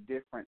about the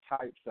different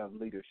types of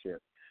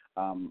leadership.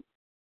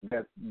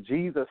 That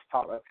Jesus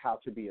taught us how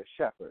to be a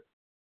shepherd,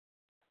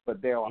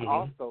 but there are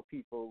also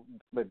people,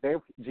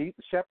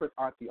 shepherds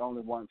aren't the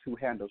only ones who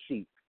handle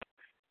sheep.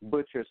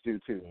 Butchers do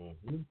too.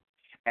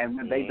 And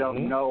when they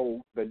don't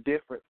know the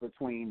difference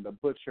between the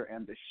butcher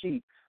and the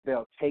sheep,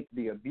 they'll take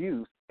the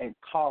abuse and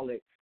call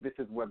it, this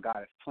is where God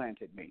has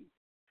planted me.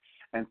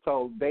 And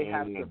so they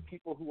have the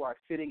people who are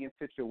sitting in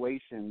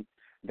situations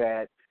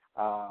that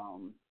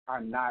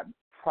are not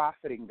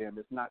profiting them,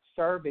 it's not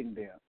serving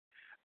them.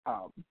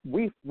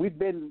 We've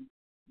been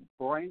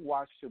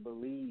brainwashed to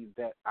believe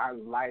that our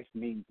life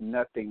means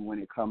nothing when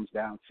it comes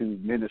down to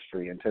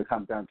ministry and to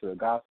come down to the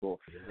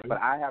gospel.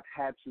 But I have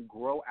had to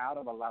grow out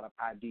of a lot of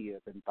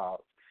ideas and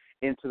thoughts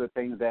into the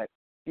things that,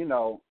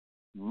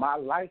 my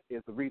life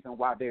is the reason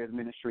why there's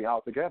ministry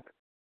altogether.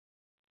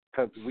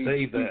 Because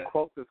we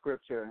quote the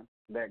scripture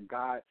that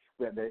God,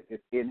 that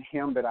it's in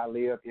him that I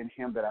live, in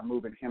him that I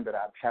move, in him that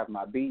I have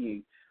my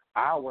being.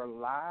 Our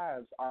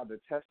lives are the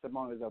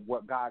testimonies of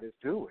what God is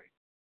doing.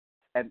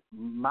 And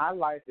my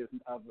life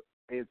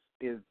is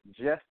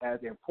just as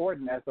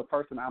important as the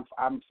person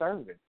I'm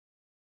serving.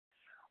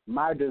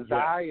 My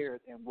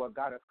desires and what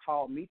God has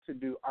called me to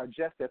do are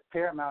just as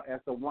paramount as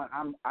the one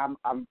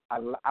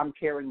I'm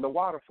carrying the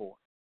water for.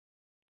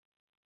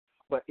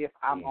 But if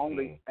I'm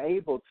only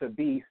able to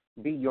be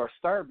your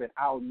servant,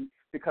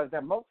 because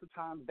that most of the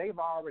time they've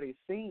already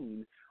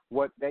seen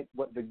what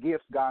the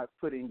gifts God's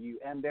put in you,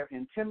 and they're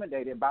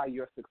intimidated by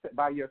your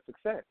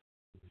success.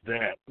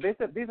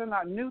 These are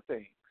not new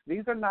things.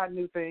 These are not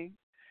new things.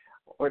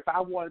 Or if I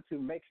wanted to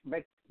make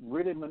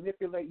really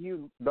manipulate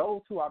you,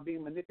 those who are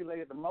being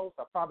manipulated the most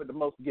are probably the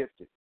most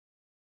gifted.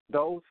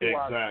 Those who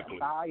are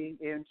buying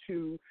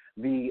into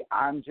the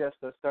 "I'm just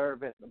a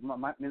servant"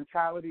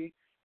 mentality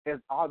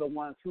are the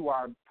ones who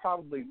are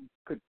probably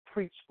could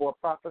preach or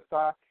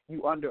prophesy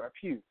you under a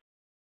pew.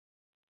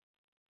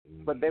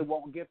 But they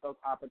won't get those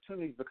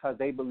opportunities because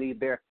they believe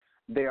they're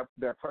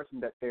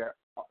person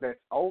that's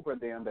over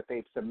them, that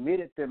they've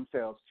submitted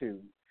themselves to.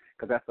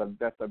 Because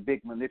that's a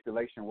big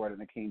manipulation word in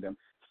the kingdom.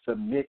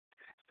 Submit.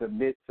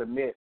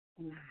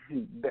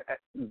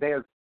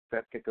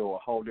 That could go a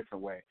whole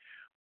different way.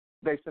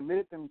 They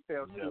submitted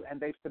themselves to, and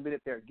they've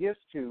submitted their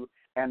gifts to,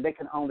 and they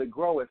can only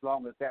grow as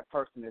long as that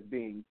person is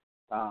being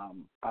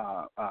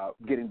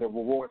getting the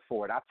reward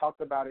for it. I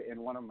talked about it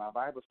in one of my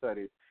Bible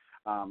studies,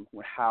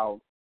 how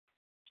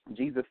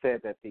Jesus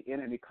said that the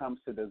enemy comes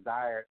to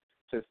desire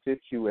to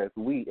sift you as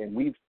wheat, and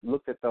we've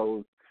looked at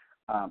those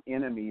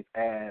enemies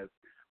as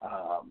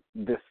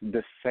this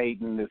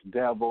Satan, this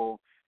devil,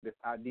 this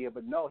idea.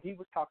 But no, he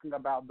was talking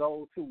about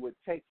those who would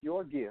take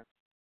your gifts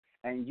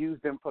and use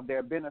them for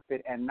their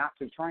benefit and not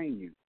to train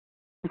you,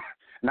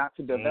 not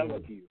to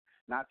develop you.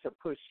 not to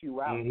push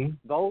you out. Mm-hmm.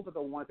 Those are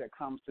the ones that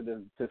comes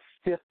to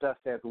sift us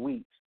as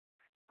wheat.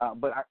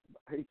 But I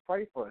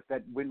pray for us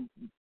that when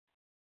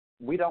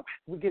we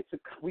get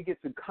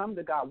to come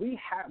to God, we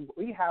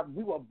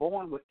were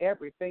born with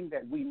everything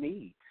that we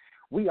need.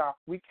 We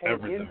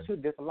came into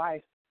this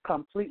life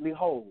completely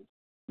whole.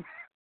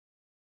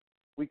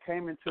 We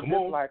came into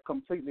this life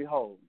completely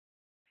whole.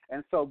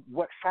 And so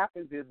what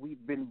happens is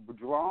we've been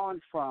drawn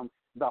from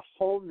the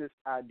wholeness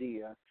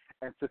idea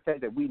and to say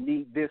that we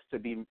need this to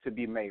be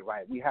made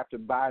right. We have to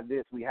buy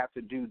this. We have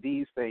to do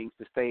these things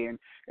to stay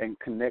in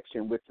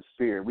connection with the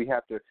Spirit. We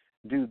have to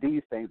do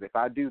these things. If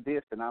I do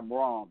this, then I'm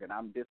wrong and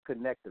I'm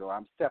disconnected or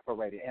I'm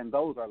separated. And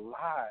those are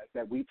lies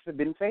that we've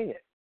been fed.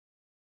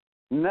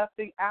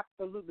 Nothing,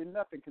 absolutely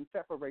nothing can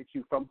separate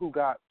you from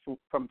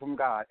from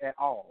God at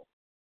all.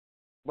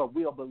 But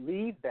we'll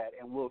believe that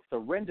and we'll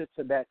surrender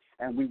to that,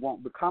 and we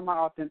won't become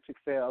our authentic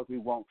selves. We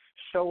won't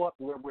show up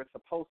where we're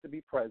supposed to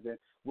be present.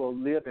 We'll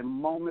live in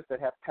moments that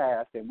have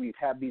passed, and we've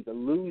had these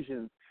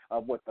illusions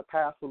of what the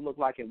past will look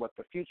like and what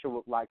the future will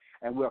look like,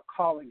 and we're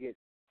calling it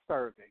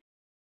serving.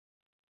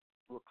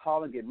 We're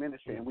calling it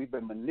ministry, and we've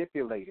been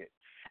manipulated.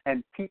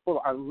 And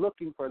people are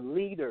looking for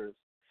leaders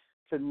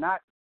to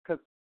not,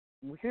 because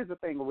here's the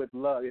thing with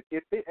love.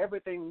 If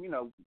everything,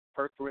 1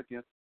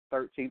 Corinthians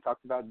 13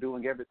 talks about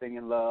doing everything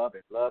in love,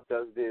 and love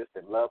does this,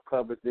 and love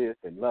covers this,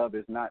 and love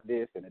is not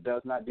this, and it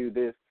does not do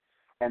this.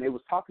 And it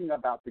was talking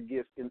about the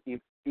gifts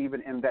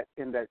even in that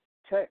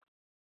text.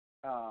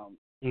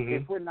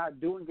 If we're not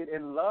doing it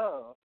in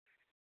love,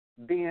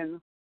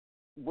 then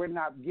we're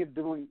not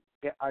doing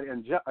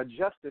a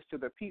justice to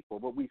the people.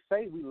 But we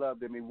say we love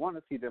them, we want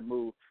to see them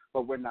move,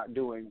 but we're not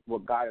doing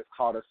what God has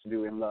called us to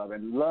do in love.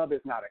 And love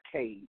is not a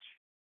cage.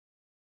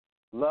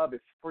 Love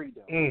is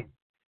freedom.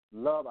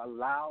 Love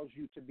allows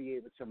you to be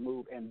able to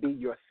move and be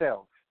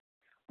yourself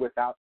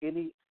without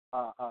any,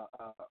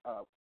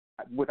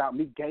 without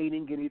me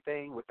gaining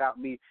anything, without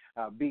me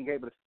being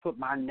able to put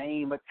my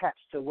name attached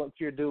to what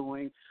you're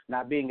doing,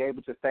 not being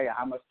able to say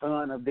I'm a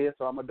son of this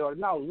or I'm a daughter.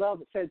 No,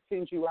 love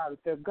sends you out and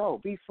says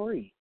go, be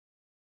free.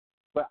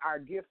 But our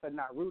gifts are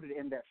not rooted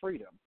in that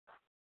freedom.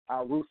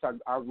 Our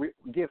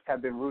gifts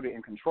have been rooted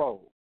in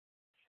control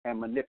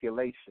and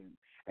manipulation.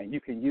 And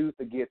you can use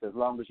the gift as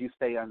long as you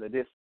stay under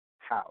this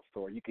house,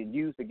 or you can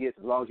use the gifts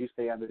as long as you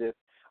stay under this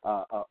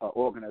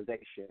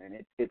organization.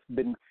 And it's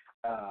been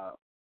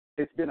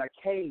a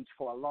cage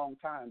for a long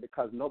time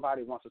because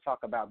nobody wants to talk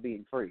about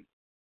being free.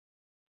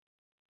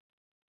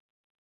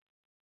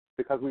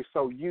 Because we're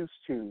so used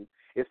to,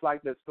 it's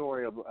like the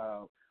story of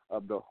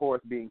the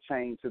horse being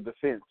chained to the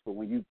fence, but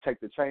when you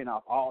take the chain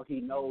off, all he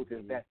knows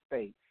is that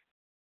space.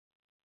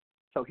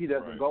 So he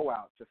doesn't go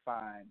out to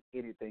find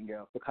anything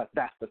else because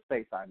that's the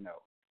space I know.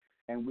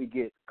 And we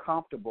get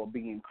comfortable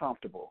being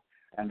comfortable.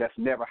 And that's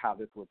never how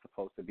this was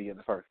supposed to be in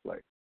the first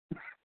place.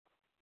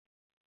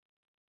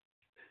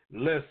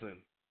 Listen,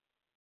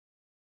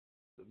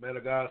 the man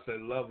of God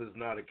said love is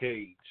not a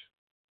cage.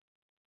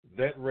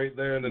 That right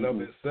there in and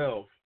of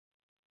itself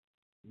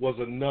was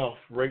enough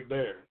right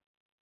there,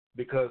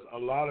 because a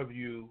lot of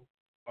you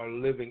are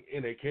living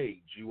in a cage.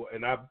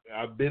 And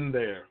I've been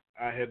there.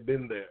 I have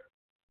been there.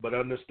 But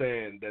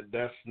understand that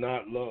that's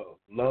not love.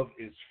 Love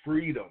is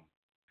freedom.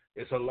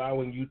 It's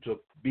allowing you to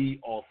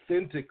be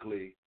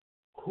authentically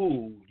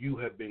who you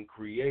have been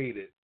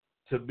created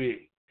to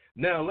be.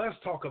 Now, let's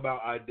talk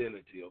about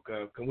identity,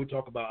 okay? Can we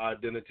talk about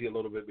identity a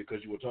little bit?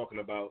 Because you were talking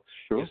about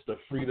it's the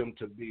freedom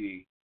to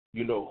be,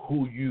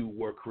 who you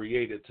were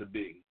created to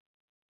be.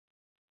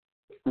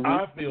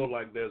 I feel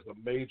like there's a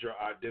major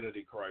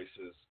identity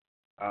crisis.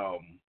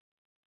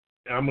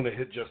 I'm going to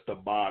hit just the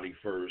body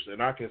first,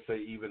 and I can say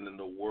even in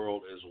the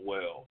world as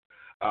well.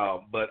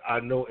 But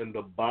I know in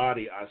the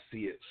body I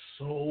see it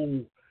so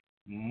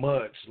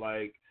much,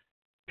 like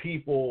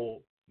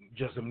people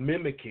just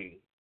mimicking,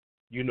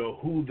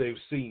 who they've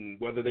seen,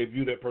 whether they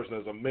view that person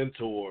as a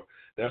mentor.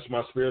 That's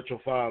my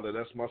spiritual father.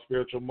 That's my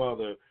spiritual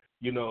mother.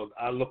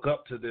 I look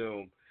up to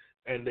them,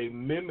 and they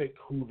mimic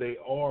who they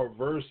are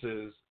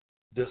versus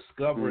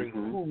discovering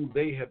who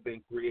they have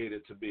been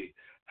created to be.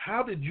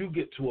 How did you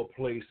get to a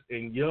place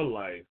in your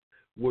life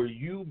where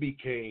you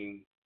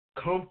became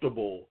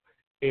comfortable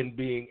in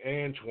being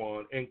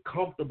Antyon and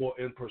comfortable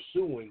in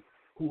pursuing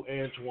who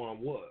Antyon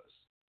was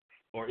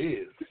or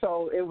is?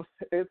 So it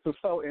was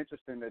so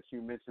interesting that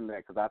you mentioned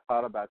that, because I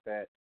thought about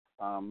that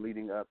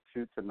leading up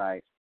to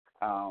tonight.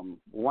 I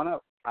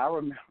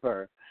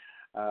remember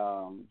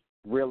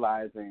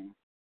realizing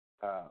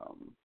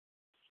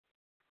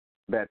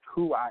that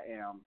who I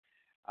am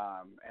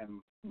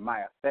and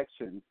my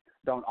affections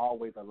don't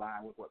always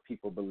align with what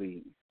people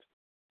believe.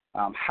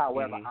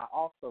 However, I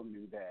also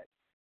knew that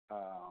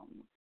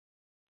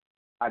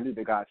I knew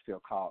that God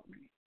still called me,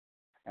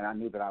 and I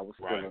knew that I was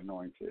still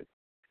anointed,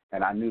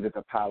 and I knew that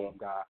the power of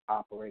God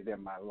operated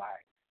in my life.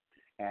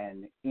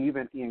 And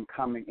even in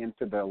coming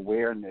into the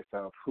awareness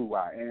of who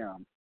I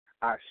am,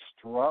 I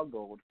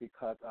struggled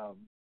because of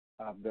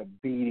the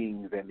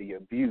beatings and the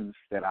abuse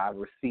that I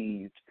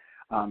received,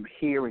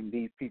 hearing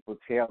these people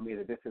tell me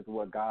that this is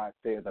what God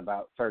says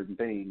about certain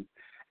things.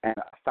 and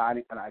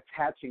assigning and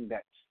attaching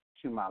that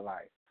to my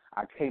life.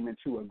 I came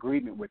into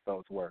agreement with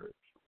those words.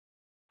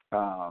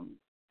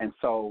 And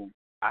so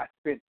I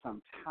spent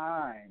some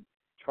time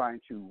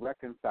trying to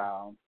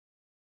reconcile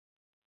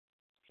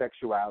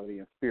sexuality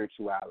and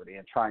spirituality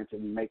and trying to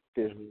make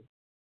this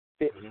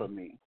fit for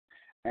me.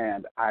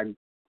 And I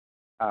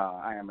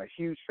am a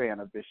huge fan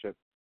of Bishop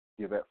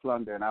Yvette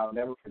Flunder, and I'll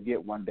never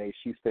forget one day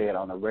she said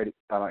on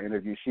an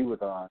interview she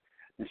was on,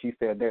 and she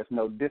said, "There's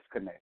no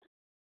disconnect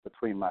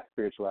between my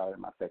spirituality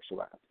and my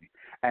sexuality."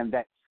 And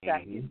that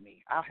sat in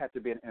me. I had to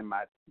be in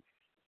my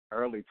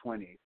early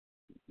 20s,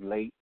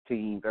 late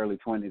teens, early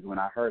 20s when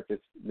I heard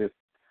this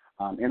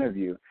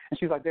interview. And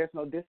she was like, "There's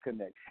no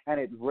disconnect." And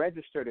it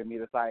registered in me.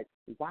 It's like,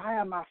 why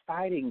am I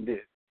fighting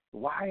this?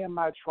 Why am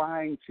I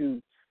trying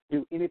to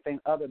do anything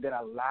other than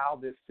allow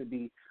this to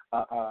be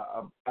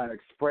an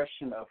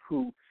expression of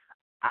who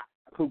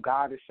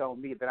God has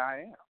shown me that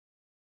I am?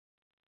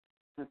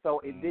 And so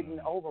it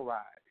didn't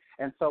override.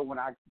 And so when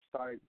I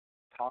started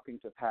talking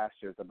to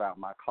pastors about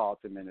my call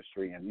to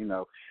ministry, and, you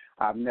know,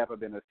 I've never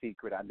been a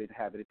secret. I didn't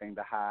have anything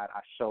to hide.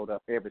 I showed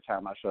up every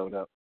time I showed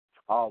up,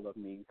 all of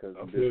me, because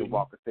Bishop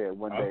Walker said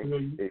one day,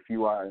 if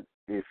you are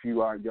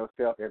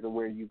yourself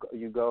everywhere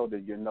you go,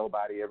 then you're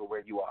nobody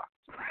everywhere you are.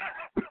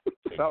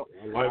 So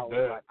I like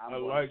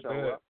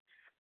that.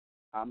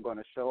 I'm going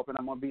to show up and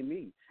I'm going to be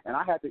me. And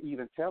I had to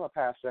even tell a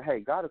pastor, hey,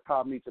 God has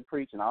called me to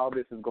preach and all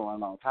this is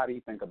going on. How do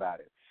you think about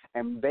it?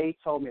 And they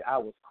told me I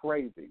was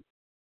crazy.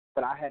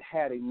 But I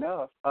had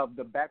enough of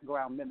the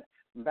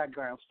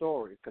background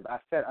stories, because I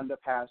sat under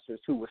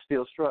pastors who were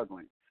still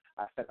struggling.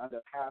 I sat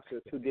under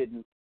pastors who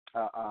didn't,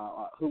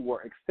 who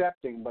were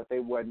accepting, but they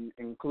wasn't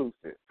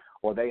inclusive,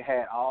 or they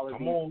had all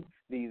of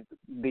these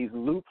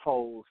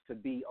loopholes to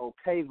be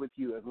okay with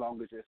you as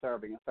long as you're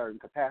serving in certain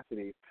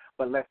capacities.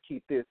 But let's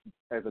keep this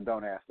as a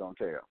don't ask, don't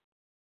tell.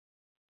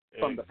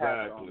 From the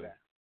pastor on that.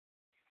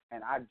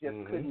 And I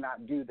just could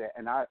not do that.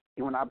 And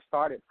when I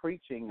started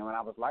preaching and when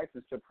I was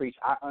licensed to preach,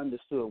 I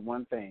understood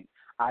one thing.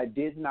 I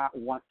did not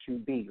want to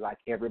be like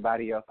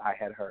everybody else I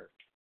had heard.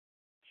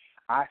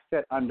 I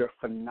sat under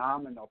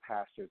phenomenal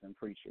pastors and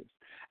preachers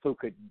who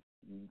could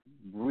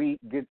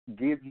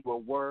give you a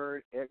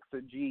word,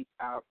 exegete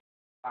out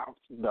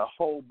the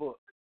whole book,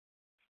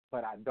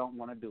 but I don't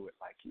want to do it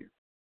like you.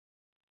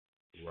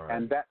 Right.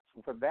 And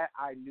for that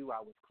I knew I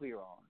was clear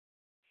on.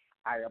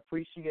 I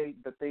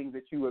appreciate the things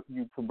that you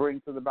bring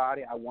to the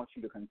body. I want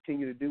you to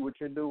continue to do what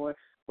you're doing,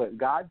 but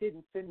God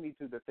didn't send me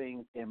to the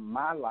things in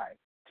my life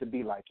to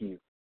be like you.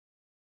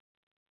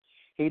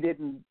 He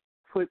didn't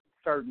put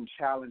certain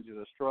challenges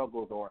or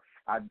struggles or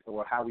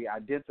how we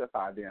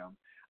identify them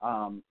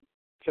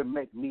to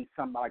make me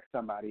like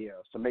somebody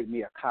else, to make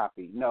me a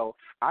copy. No,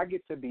 I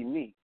get to be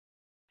me,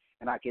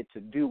 and I get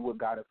to do what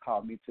God has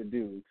called me to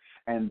do,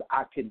 and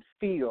I can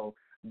feel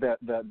the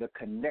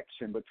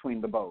connection between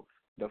the both.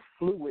 The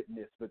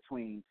fluidness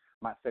between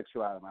my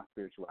sexuality and my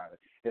spirituality.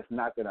 It's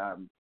not that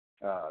I'm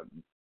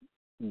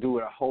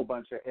doing a whole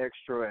bunch of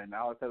extra and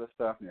all this other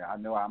stuff. Yeah, I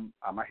know I'm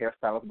a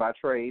hairstylist by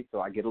trade,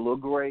 so I get a little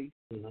gray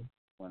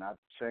when I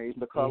change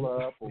the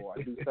color up or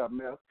I do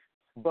something else.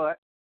 But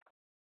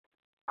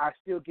I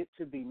still get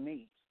to be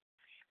me,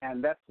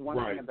 and that's one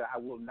thing that I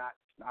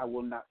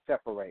will not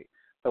separate.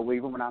 So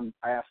even when I'm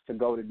asked to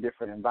go to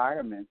different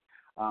environments,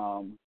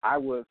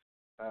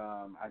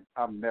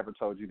 I've never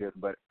told you this,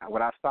 but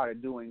when I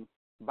started doing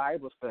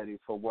Bible studies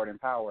for Word and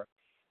Power,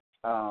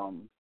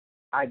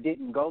 I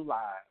didn't go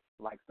live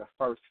like the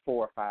first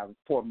 4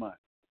 months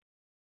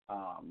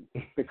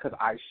because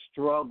I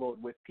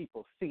struggled with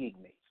people seeing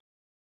me.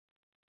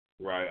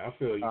 Right, I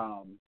feel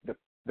you.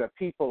 The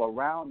people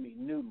around me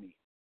knew me.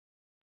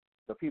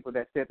 The people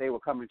that said they were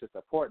coming to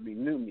support me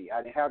knew me.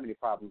 I didn't have any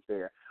problems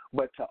there.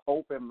 But to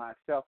open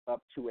myself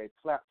up to a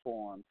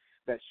platform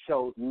that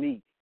shows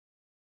me,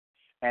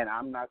 and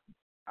I'm not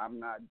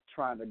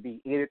trying to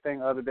be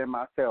anything other than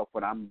myself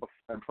when I'm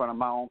in front of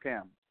my own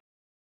camera.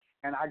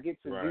 And I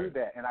get to do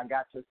that, and I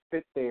got to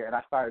sit there, and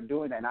I started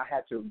doing that, and I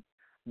had to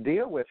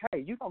deal with, hey,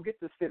 you don't get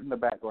to sit in the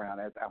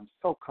background as I'm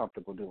so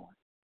comfortable doing.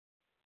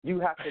 You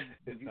have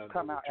to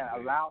come out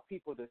and allow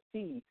people to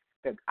see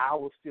that I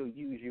will still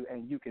use you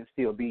and you can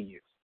still be you.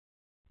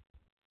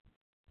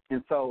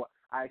 And so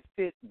I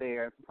sit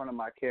there in front of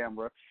my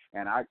camera,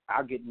 and I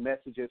get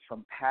messages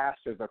from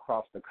pastors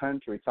across the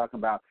country talking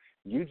about,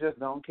 you just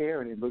don't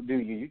care, and do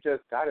you?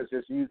 God is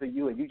just using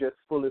you, and you just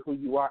fully who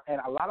you are. And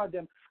a lot of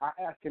them are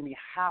asking me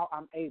how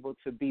I'm able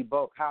to be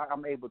both, how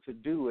I'm able to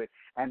do it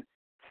and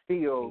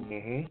still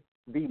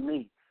be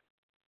me.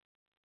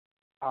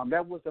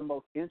 That was the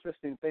most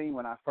interesting thing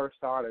when I first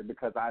started,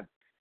 because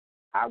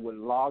I would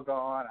log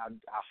on. I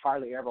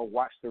hardly ever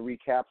watch the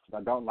recaps because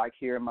I don't like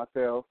hearing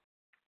myself.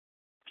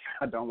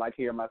 I don't like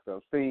hearing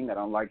myself sing. I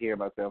don't like hearing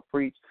myself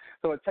preach.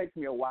 So it takes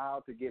me a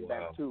while to get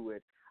back to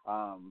it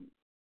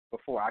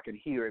before I can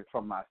hear it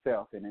from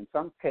myself. And in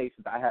some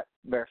cases,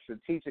 they're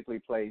strategically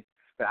placed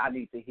that I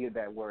need to hear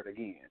that word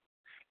again.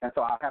 And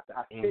so I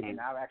sit and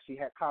I've actually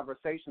had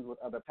conversations with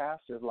other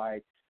pastors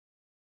like,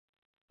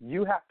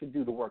 you have to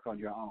do the work on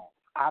your own.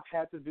 I've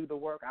had to do the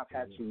work. I've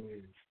had to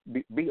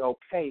be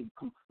okay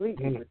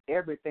completely with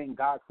everything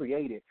God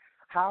created,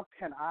 how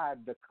can I,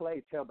 the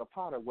clay, tell the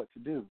potter what to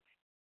do?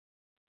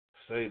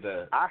 Say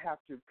that. I have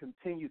to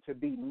continue to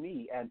be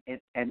me, and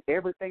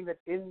everything that's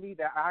in me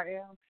that I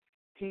am,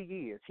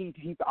 He is.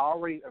 He's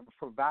already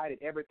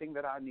provided everything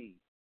that I need.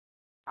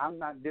 I'm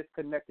not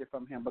disconnected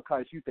from Him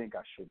because you think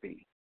I should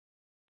be.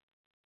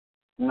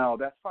 No,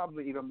 that's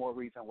probably even more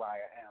reason why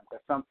I am.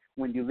 Because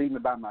when you leave me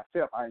by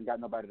myself, I ain't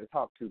got nobody to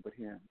talk to but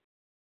Him.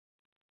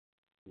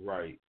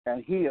 Right.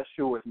 And He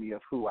assures me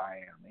of who I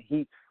am. And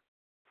He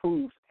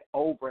proves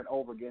over and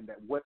over again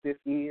that what this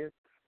is,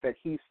 that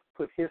He's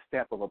put His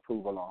stamp of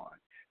approval on.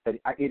 That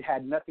it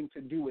had nothing to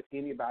do with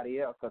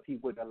anybody else, because He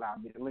wouldn't allow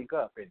me to link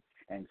up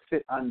and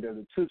sit under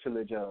the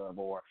tutelage of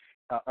or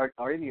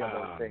any of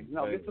those things.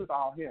 No, this was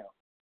all Him.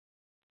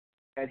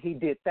 And He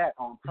did that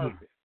on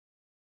purpose.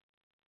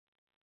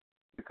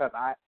 Because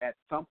at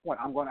some point,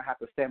 I'm going to have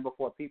to stand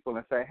before people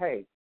and say,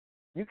 hey,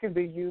 you can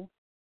be you,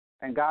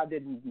 and God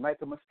didn't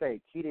make a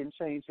mistake. He didn't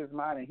change His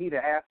mind, and He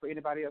didn't ask for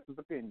anybody else's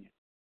opinion.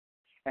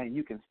 And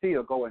you can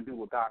still go and do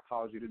what God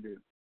calls you to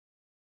do.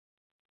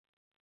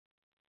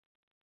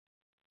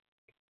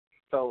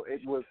 So it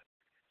was,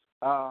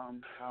 I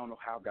don't know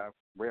how I got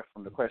read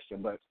from the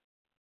question, but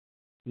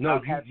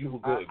no, you were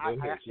good. I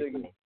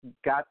actually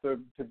got to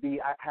be,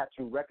 I had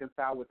to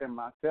reconcile within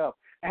myself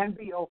and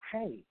be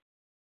okay.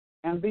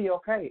 And be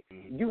okay.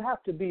 You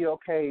have to be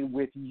okay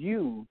with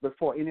you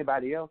before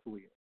anybody else will.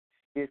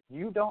 If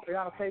you don't are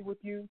not okay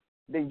with you,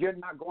 then you're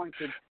not going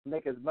to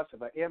make as much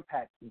of an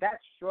impact. That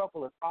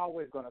struggle is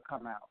always going to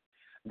come out.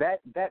 That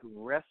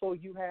wrestle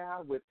you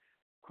have with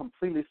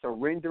completely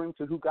surrendering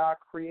to who God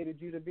created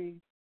you to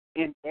be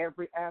in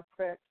every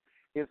aspect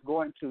is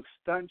going to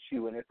stunt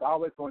you, and it's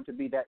always going to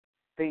be that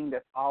thing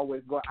that's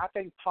always going. I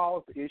think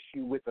Paul's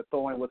issue with the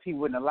thorn was he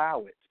wouldn't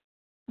allow it.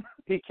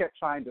 He kept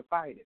trying to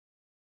fight it.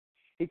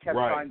 He kept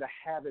trying to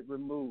have it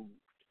removed.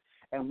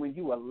 And when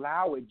you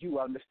allow it, you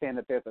understand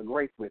that there's a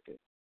grace with it.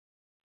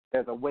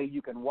 There's a way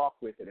you can walk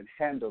with it and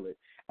handle it,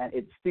 and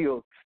it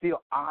still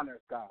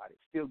honors God. It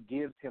still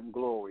gives Him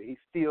glory.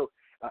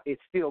 It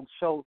still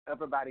shows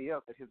everybody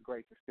else that His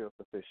grace is still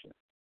sufficient.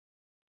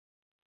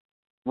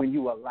 When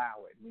you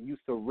allow it, when you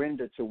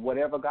surrender to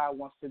whatever God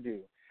wants to do,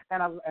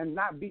 and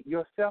not beat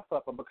yourself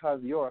up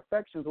because your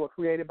affections were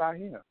created by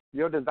Him.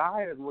 Your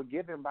desires were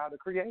given by the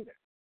Creator.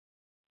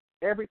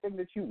 Everything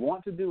that you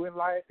want to do in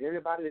life,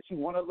 everybody that you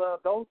want to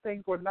love, those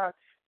things were not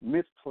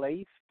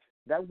misplaced.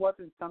 That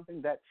wasn't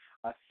something that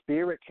a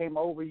spirit came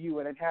over you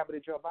and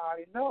inhabited your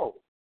body.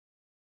 No.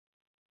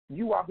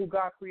 You are who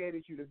God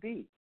created you to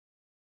be.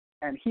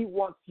 And He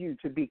wants you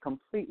to be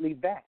completely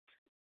that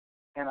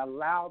and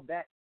allow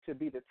that to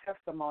be the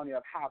testimony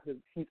of how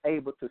He's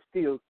able to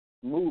still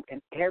move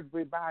in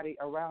everybody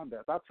around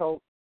us. I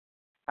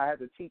had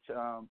to teach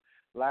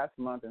last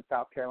month in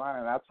South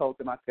Carolina, and I told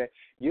them, I said,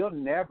 you'll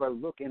never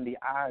look in the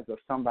eyes of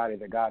somebody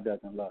that God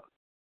doesn't love.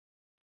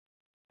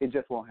 It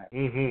just won't happen.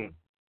 Mm-hmm.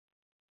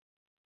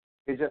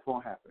 It just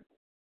won't happen.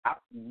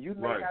 You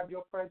may have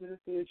your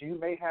prejudices, you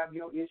may have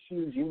your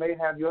issues, you may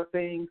have your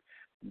things,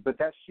 but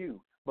that's you.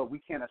 But we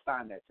can't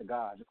assign that to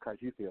God just because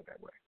you feel that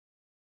way.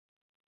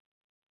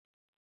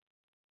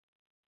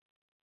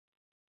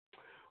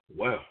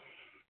 Well,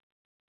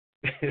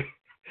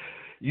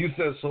 you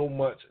said so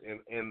much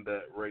in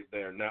that right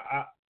there. Now,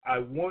 I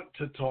want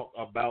to talk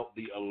about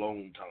the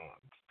alone time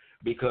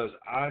because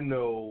I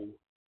know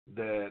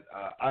that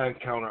I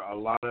encounter a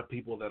lot of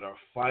people that are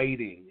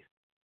fighting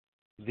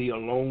the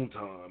alone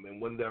time. And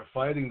when they're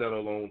fighting that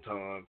alone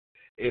time,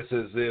 it's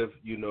as if,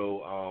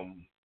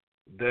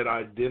 that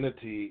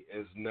identity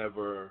is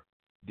never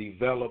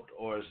developed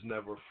or is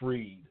never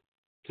freed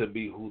to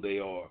be who they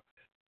are.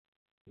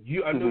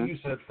 I know you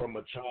said from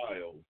a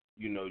child,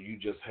 you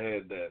just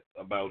had that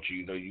about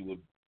you, you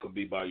could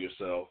be by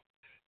yourself.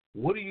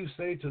 What do you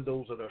say to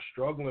those that are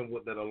struggling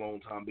with that alone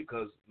time?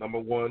 Because, number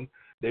one,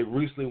 they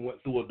recently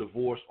went through a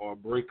divorce or a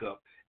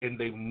breakup, and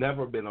they've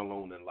never been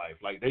alone in life.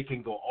 Like, they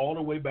can go all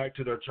the way back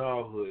to their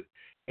childhood,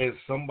 and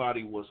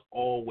somebody was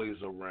always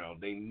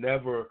around. They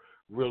never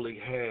really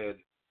had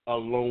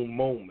alone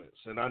moments.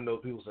 And I know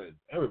people say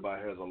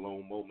everybody has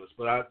alone moments,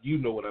 but you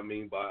know what I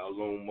mean by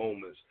alone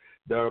moments.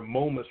 There are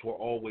moments where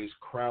always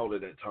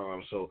crowded at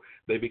times, so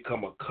they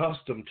become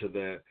accustomed to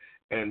that.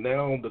 And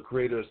now the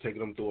Creator is taking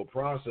them through a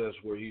process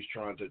where He's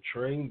trying to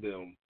train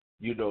them,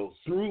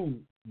 through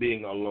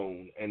being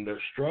alone. And they're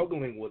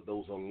struggling with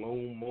those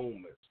alone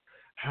moments.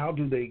 How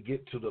do they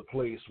get to the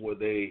place where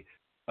they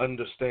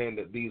understand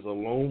that these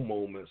alone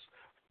moments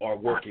are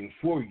working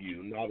for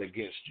you, not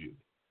against you?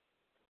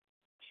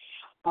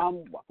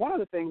 One of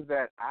the things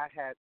that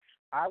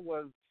I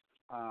was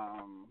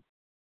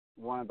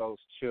one of those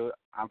children.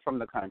 I'm from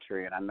the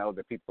country, and I know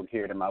that people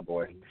hear it in my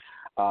voice.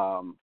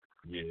 And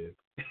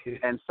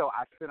so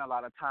I spent a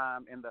lot of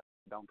time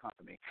don't come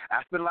to me.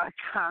 I spent a lot of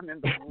time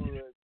in the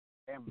woods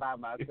and by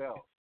myself.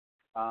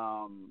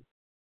 I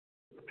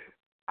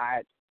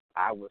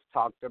was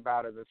talked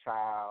about as a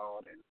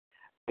child and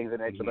things of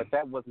that nature, but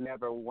that was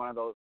never one of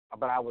those.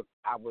 But I was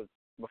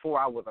before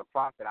I was a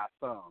prophet, I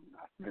sung.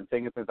 I've been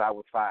singing since I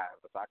was 5.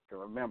 If I can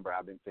remember,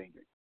 I've been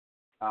singing.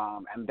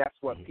 And that's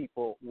what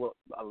people will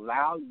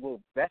allow.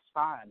 Well, that's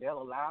fine.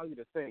 They'll allow you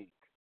to sing,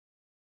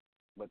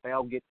 but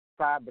they'll get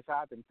side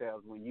beside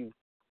themselves when you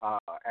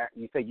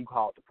say you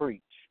called to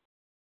preach.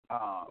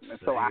 And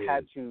so I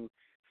had to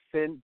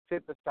sit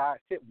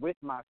with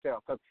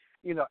myself, because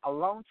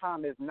alone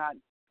time is not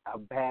a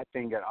bad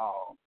thing at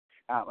all,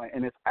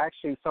 and it's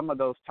actually some of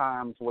those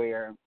times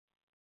where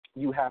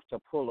you have to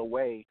pull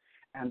away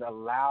and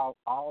allow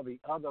all the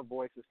other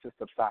voices to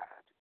subside.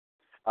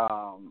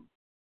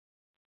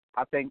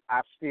 I think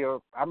I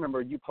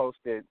remember you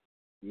posted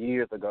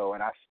years ago,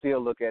 and I still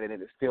look at it,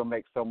 and it still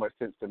makes so much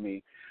sense to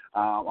me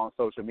on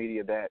social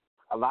media, that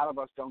a lot of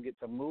us don't get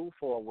to move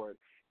forward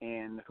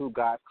in who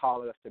God's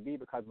calling us to be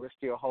because we're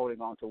still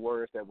holding on to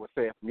words that were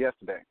said from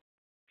yesterday.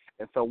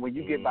 And so when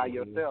you get by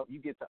yourself, you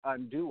get to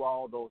undo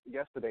all those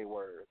yesterday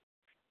words,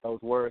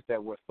 those words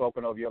that were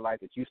spoken over your life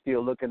that you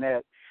still looking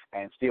at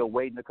and still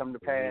waiting to come to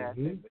pass.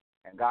 And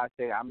God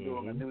said, I'm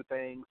doing a new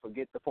thing,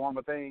 forget the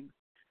former things.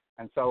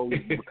 And so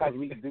because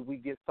we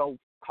get so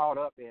caught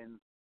up in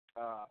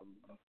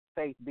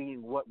faith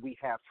being what we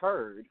have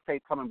heard,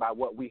 faith coming by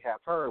what we have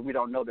heard, we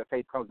don't know that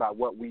faith comes by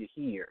what we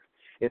hear.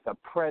 It's a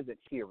present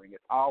hearing.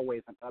 It's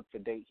always an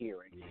up-to-date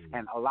hearing.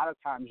 And a lot of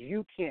times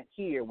you can't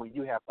hear when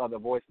you have other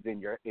voices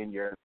in your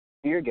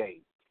ear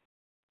gate.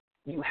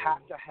 You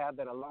have to have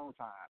that alone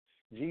time.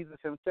 Jesus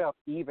himself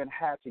even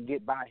had to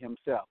get by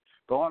himself.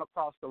 Going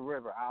across the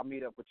river, I'll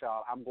meet up with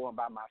y'all. I'm going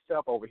by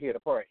myself over here to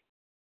pray.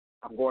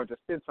 I'm going to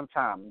spend some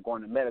time. I'm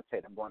going to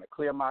meditate. I'm going to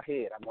clear my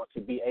head. I want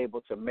to be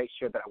able to make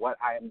sure that what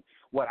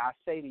I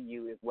say to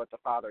you is what the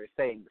Father is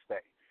saying to say.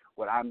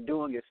 What I'm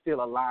doing is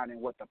still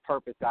aligning with the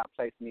purpose God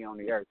placed me on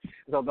the earth.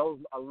 So those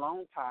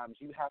alone times,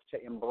 you have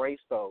to embrace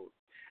those.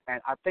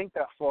 And I think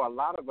that for a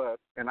lot of us,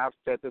 and I've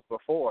said this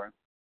before,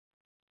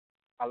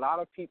 a lot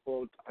of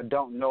people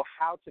don't know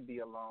how to be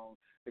alone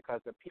because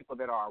the people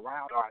that are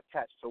around are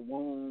attached to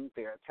wounds,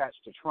 they're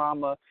attached to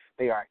trauma,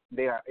 they are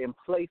in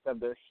place of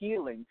the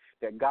healing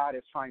that God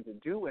is trying to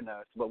do in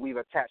us, but we've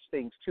attached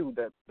things to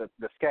the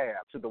scab,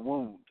 to the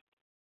wound.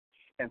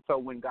 And so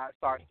when God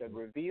starts to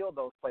reveal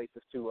those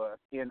places to us,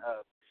 in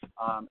us,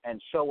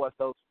 and show us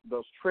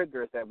those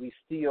triggers that we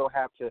still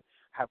have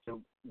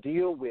to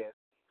deal with,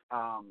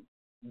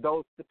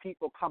 the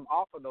people come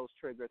off of those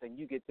triggers and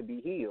you get to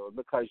be healed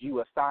because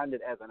you assigned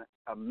it as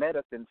a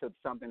medicine to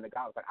something that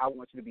God was like, I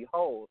want you to be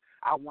whole.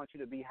 I want you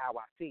to be how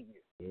I see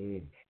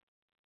you.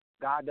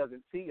 God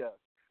doesn't see us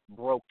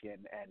broken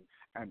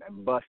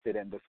and busted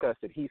and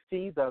disgusted. He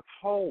sees us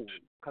whole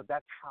because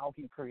that's how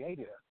he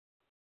created us.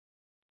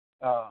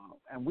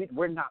 And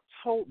we're not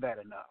told that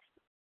enough,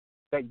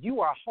 that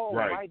you are whole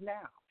right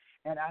now.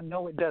 And I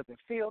know it doesn't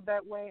feel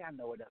that way. I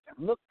know it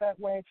doesn't look that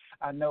way.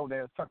 I know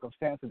there's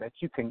circumstances that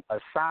you can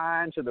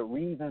assign to the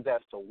reasons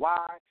as to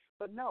why.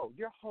 But no,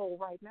 you're whole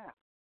right now.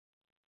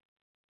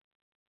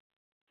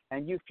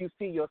 And if you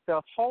see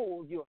yourself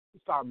whole, you'll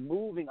start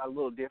moving a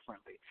little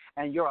differently.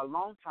 And your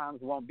alone times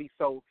won't be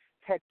so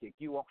hectic.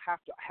 You won't have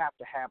to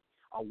have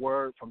a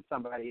word from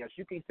somebody else.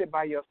 You can sit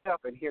by yourself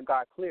and hear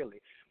God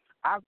clearly.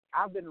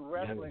 I've been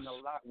wrestling a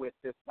lot with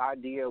this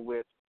idea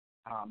with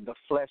the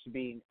flesh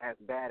being as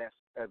bad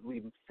as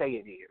we say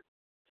it is.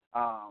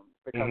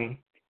 Because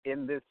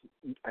in this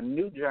a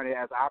new journey,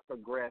 as I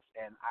progress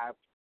and I've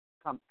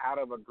come out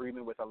of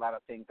agreement with a lot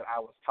of things that I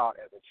was taught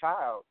as a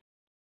child,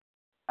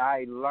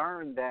 I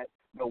learned that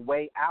the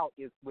way out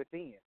is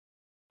within.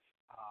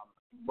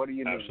 What do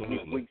you mean?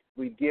 Absolutely.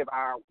 We give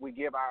our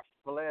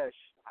flesh,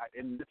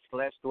 in this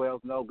flesh dwells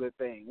no good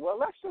thing. Well,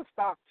 let's just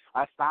stop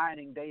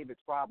assigning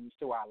David's problems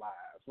to our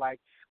lives. Like,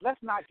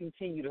 let's not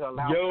continue to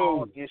allow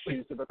Paul's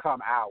issues to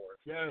become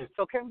ours.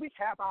 So can we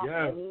have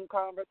our own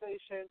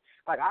conversation?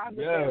 Like, I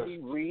understand we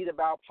read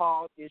about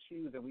Paul's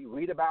issues and we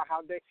read about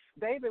how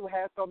David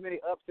had so many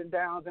ups and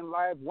downs in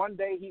life. One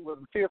day he was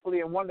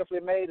fearfully and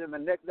wonderfully made, and the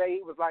next day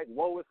he was like,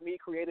 woe is me,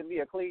 created me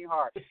a clean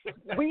heart.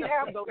 We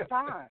have those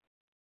times.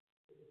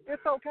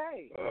 It's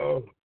okay.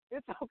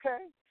 It's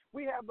okay.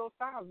 We have those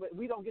times, but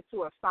we don't get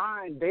to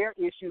assign their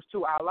issues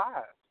to our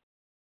lives.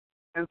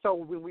 And so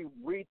when we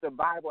read the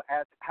Bible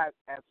as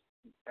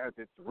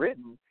it's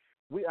written,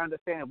 we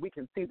understand we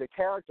can see the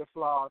character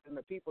flaws in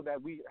the people that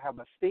we have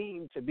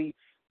esteemed to be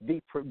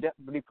the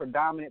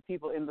predominant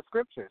people in the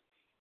Scriptures.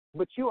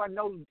 But you're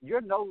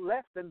no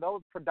less than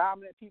those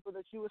predominant people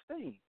that you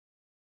esteem.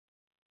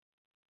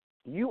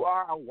 You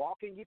are a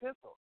walking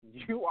epistle.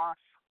 You are.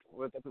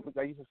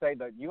 They used to say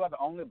that you are the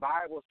only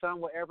Bible son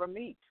will ever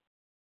meet.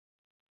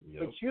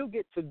 But you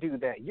get to do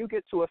that. You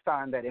get to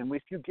assign that. And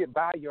if you get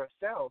by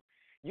yourself,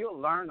 you'll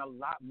learn a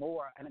lot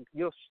more, and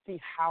you'll see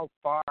how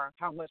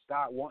much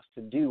God wants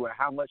to do and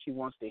how much he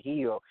wants to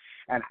heal.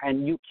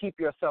 And you keep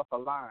yourself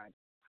aligned.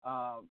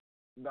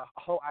 The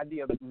whole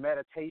idea of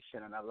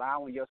meditation and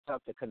allowing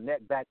yourself to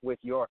connect back with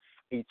your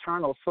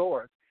eternal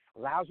source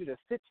allows you to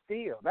sit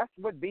still. That's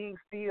what being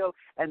still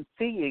and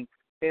seeing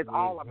is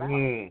all about.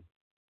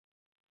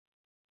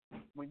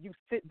 When you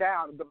sit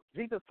down,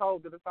 Jesus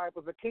told the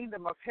disciples, the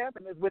kingdom of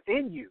heaven is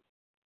within you.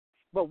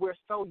 But we're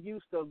so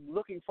used to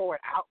looking for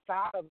it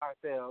outside of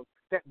ourselves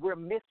that we're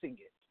missing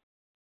it,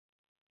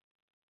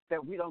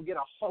 that we don't get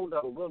a hold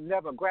of it. We'll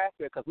never grasp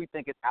it because we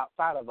think it's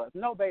outside of us.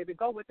 No, baby,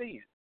 go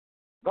within.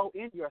 Go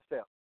in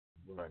yourself.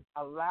 Right.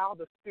 Allow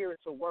the Spirit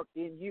to work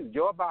in you.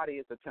 Your body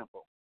is the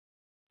temple.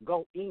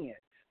 Go in.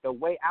 The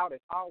way out is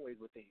always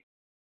within.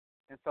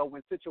 And so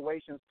when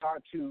situations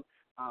start to,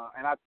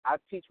 and I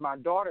teach my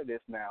daughter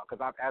this now,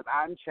 because as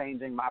I'm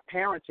changing, my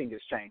parenting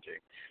is changing.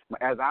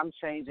 As I'm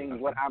changing,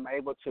 what I'm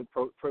able to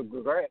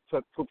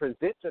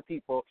present to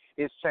people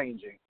is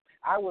changing.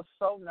 I was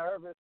so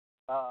nervous,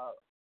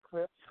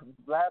 Cliff,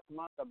 last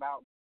month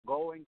about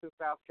going to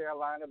South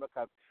Carolina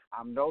because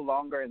I'm no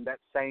longer in that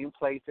same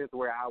places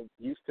where I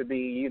used to be.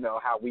 You know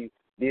how we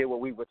did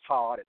what we were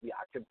taught.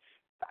 I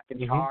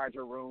can charge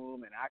a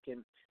room and I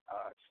can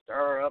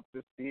stir up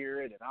the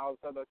spirit and all this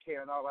other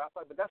care and all that.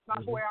 But that's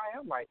not where I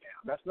am right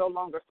now. That's no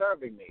longer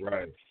serving me.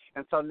 Right.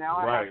 And so now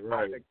I have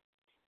the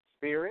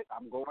spirit.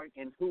 I'm going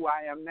in who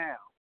I am now.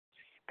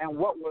 And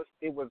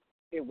it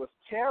was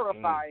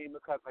terrifying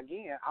because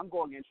again I'm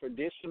going in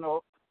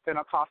traditional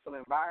Pentecostal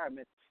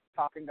environment,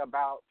 talking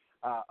about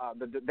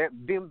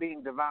them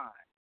being divine,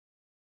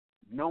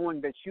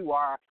 knowing that you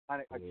are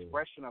an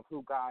expression of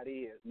who God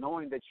is,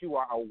 knowing that you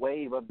are a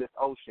wave of this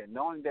ocean,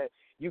 knowing that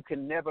you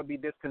can never be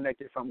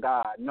disconnected from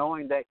God,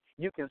 knowing that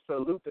you can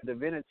salute the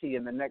divinity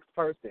in the next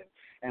person.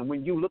 And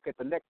when you look at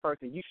the next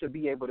person, you should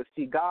be able to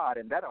see God,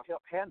 and that'll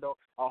help handle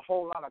a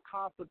whole lot of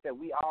conflict that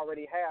we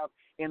already have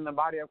in the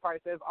body of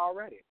Christ as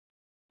already.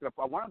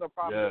 One of the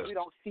problems is we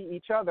don't see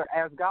each other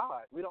as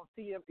God. We don't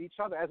see each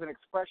other as an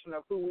expression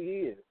of who He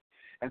is,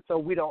 and so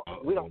we don't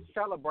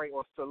celebrate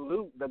or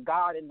salute the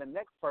God in the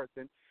next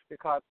person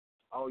because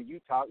you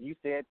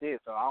said this,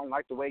 or I don't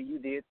like the way you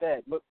did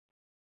that. But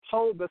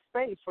hold the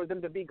space for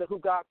them to be who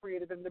God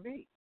created them to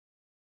be.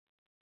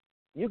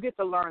 You get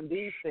to learn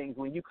these things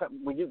when you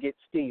get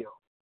still,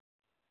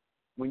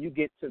 when you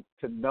get to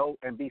know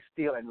and be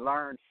still and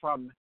learn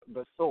from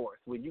the source,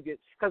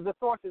 because the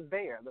source is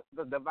there,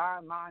 the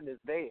divine mind is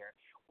there.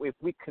 If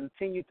we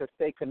continue to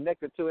stay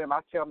connected to Him,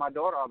 I tell my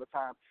daughter all the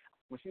time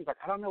when she's like,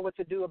 I don't know what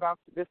to do about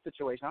this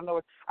situation.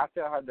 I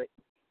tell her that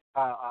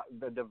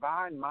the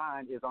divine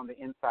mind is on the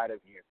inside of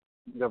you.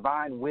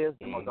 Divine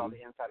wisdom is on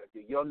the inside of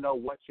you. You'll know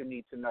what you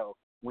need to know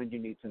when you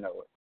need to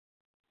know it.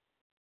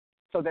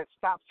 So that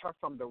stops her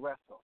from the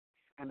wrestle,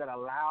 and that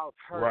allows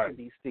her to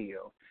be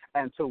still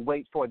and to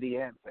wait for the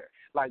answer.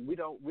 Like we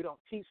don't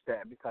teach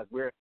that because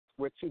we're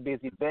too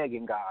busy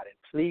begging God and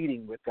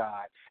pleading with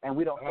God, and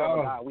we don't serve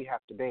a God we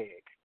have to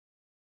beg.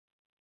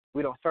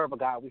 We don't serve a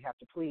God we have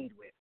to plead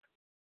with.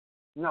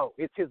 No,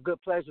 it's His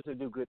good pleasure to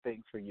do good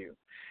things for you.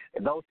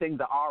 And those things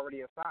are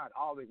already assigned.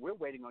 All that we're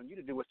waiting on you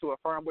to do is to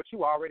affirm what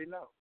you already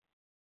know.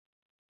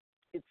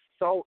 It's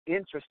so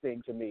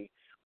interesting to me,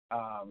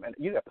 and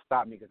you have to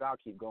stop me because I'll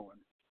keep going.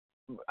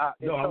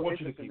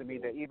 It's interesting to me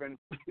that even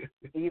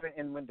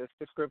in when the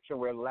scripture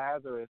where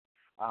Lazarus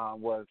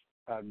was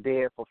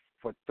dead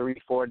for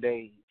 3-4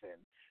 days,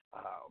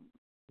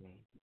 and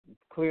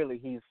clearly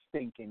he's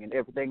thinking and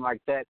everything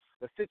like that.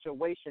 The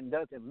situation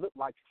doesn't look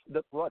like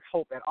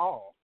hope at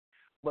all.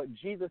 But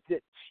Jesus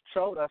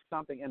showed us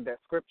something in that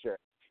scripture.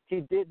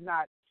 He did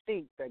not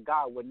think that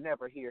God would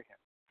never hear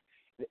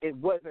him. It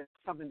wasn't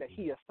something that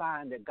he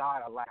assigned that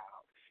God allowed.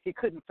 He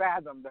couldn't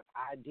fathom the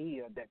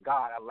idea that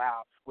God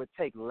allowed would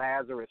take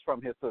Lazarus from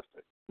his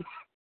sister.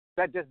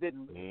 That just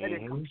didn't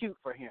compute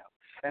for him.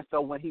 And so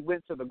when he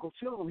went to the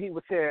tomb, he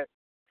would say,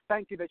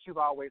 thank you that you've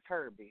always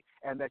heard me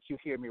and that you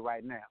hear me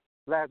right now.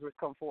 Lazarus,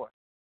 come forth.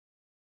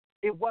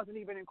 It wasn't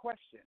even in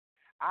question.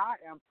 I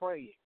am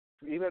praying,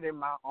 even in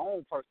my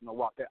own personal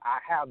walk, that I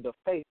have the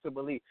faith to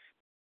believe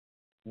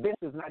this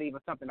is not even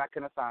something I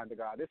can assign to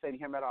God. This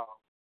ain't him at all.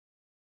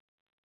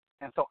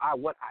 And so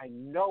what I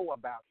know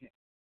about him,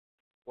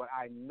 what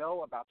I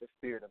know about the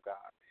Spirit of God,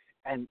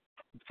 and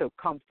to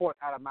come forth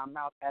out of my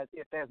mouth as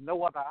if there's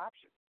no other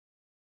option.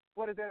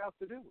 What is there else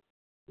to do?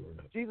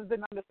 Jesus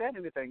didn't understand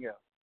anything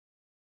else.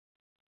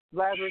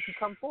 Lazarus, you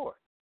come forth.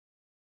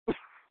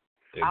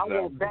 Exactly. I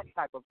want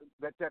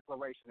that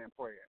declaration and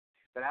prayer.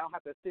 That I don't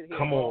have to sit here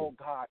oh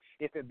God,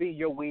 if it be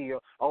your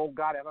will, oh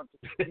God,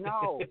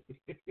 no.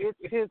 It's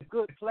his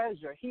good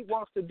pleasure. He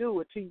wants to do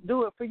it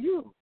for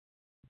you.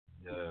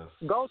 Yes.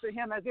 Go to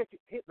him as if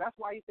that's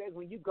why he says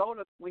when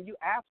you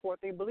ask for a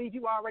thing, believe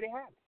you already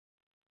have it.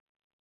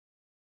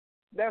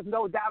 There's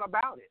no doubt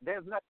about it.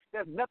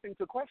 There's nothing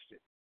to question.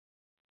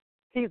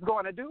 He's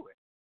going to do it.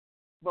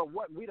 But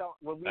when we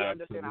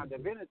understand our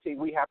divinity,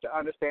 we have to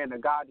understand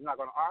that God is not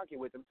going to argue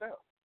with himself.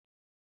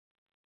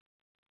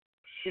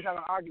 He's not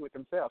going to argue with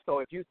himself. So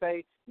if you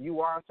say you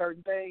are a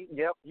certain thing,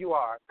 yep, you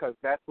are, because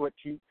that's where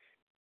you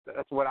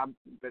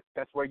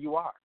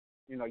are.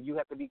 You know, you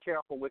have to be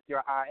careful with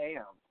your I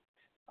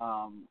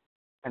am.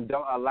 And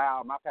don't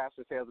allow, my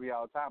pastor tells me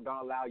all the time,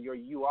 don't allow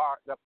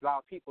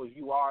allow people's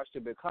you are's to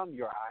become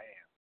your I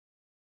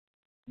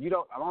am.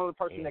 The only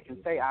person that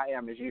can say I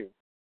am is you.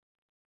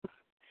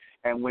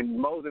 And when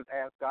Moses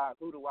asked God,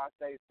 who do I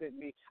say sent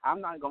me?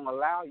 I'm not going to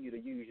allow you to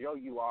use your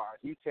you are's.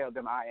 You tell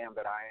them I am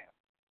that I am.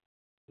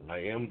 I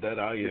am that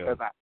I am. Because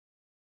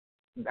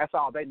that's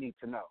all they need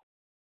to know.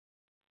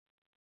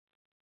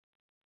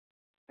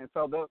 And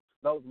so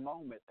those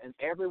moments, and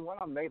every one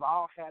of them, they've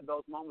all had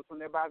those moments when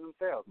they're by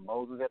themselves.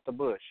 Moses at the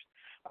bush,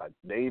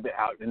 David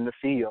out in the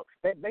field.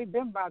 They've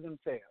been by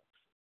themselves,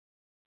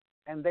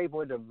 and they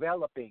were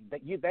developing.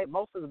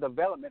 Most of the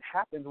development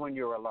happens when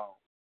you're alone.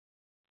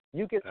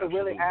 You get to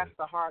really ask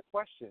the hard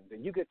questions,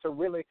 and you get to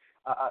really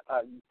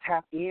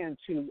tap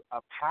into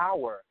a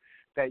power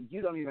that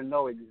you don't even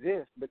know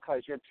exists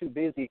because you're too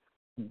busy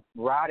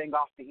riding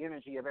off the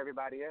energy of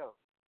everybody else.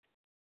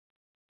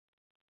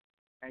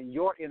 And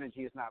your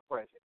energy is not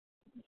present.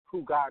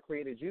 Who God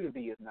created you to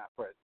be is not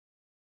present.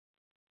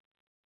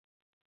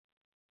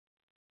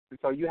 And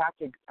so you have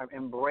to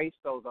embrace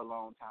those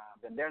alone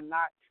times. And they're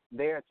not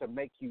there to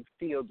make you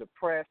feel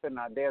depressed. They're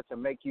not there to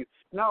make you,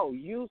 no,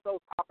 use those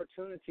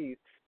opportunities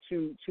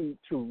to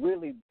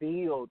really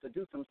build, to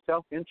do some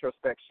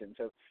self-introspection,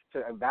 to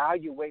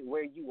evaluate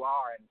where you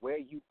are and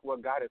where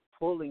God is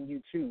pulling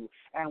you to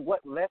and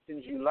what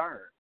lessons you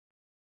learn.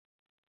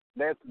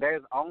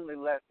 There's only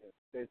lessons.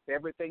 There's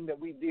everything that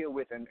we deal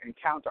with and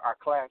encounter our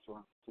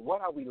classroom.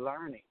 What are we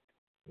learning?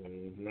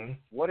 Mm-hmm.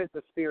 What is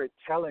the Spirit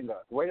telling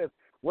us? What is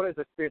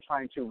the Spirit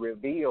trying to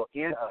reveal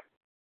in us?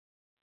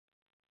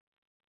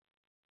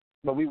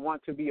 But we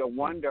want to be a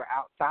wonder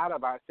outside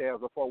of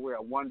ourselves before we're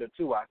a wonder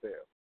to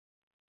ourselves.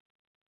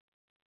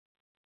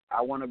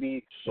 I want to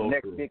be the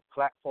next big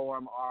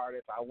platform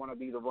artist. I want to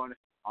be the one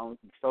on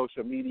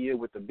social media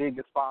with the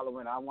biggest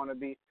following. I didn't want to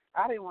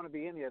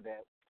be any of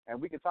that. And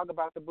we can talk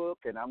about the book,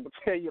 and I'm going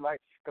to tell you,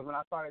 because when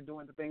I started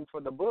doing the things for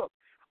the book,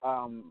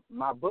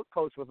 my book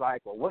coach was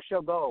like, well, what's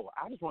your goal?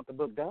 I just want the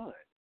book done.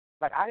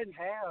 I didn't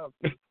have,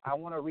 I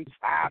want to reach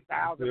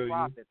 5,000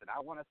 profits, and I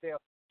want to sell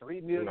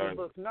 3 million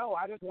books. No,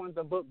 I just wanted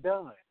the book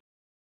done.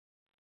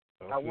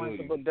 I wanted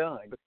the book done.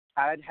 But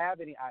I didn't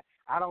have any,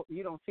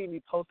 you don't see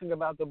me posting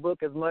about the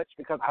book as much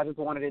because I just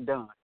wanted it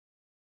done.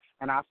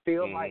 And I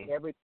feel like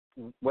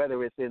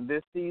whether it's in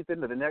this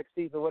season or the next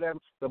season or whatever,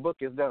 the book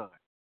is done.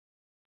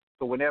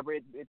 So whenever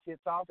it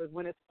hits off is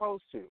when it's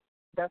supposed to.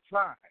 That's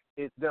fine.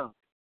 It's done.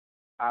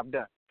 I've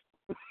done.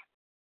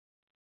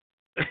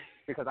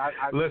 Because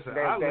Listen,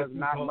 there's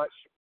not much.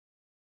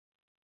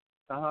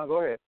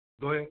 Go ahead.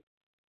 Go ahead.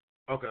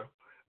 Okay.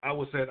 I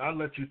was saying I'll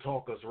let you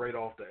talk us right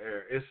off the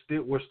air.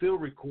 We're still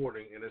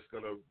recording, and it's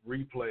going to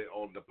replay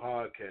on the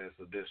podcast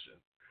edition.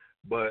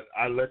 But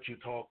I let you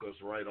talk us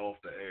right off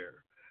the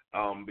air.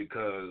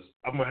 Because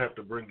I'm going to have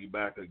to bring you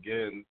back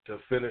again to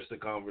finish the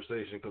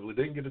conversation because we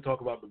didn't get to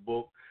talk about the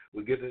book.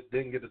 We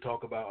didn't get to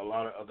talk about a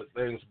lot of other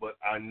things, but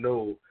I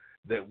know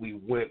that we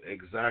went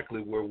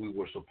exactly where we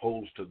were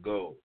supposed to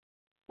go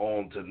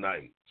on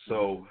tonight.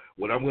 So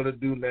what I'm going to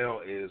do now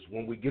is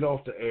when we get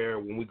off the air,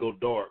 when we go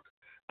dark,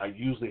 I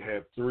usually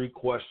have 3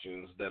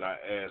 questions that I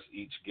ask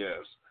each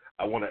guest.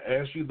 I want to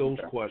ask you those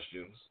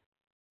questions,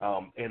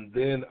 and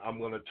then I'm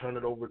going to turn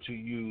it over to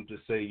you to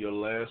say your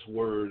last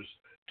words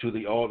to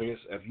the audience.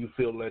 If you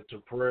feel led to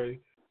pray,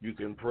 you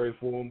can pray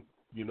for them.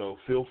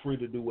 Feel free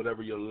to do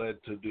whatever you're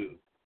led to do.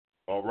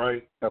 All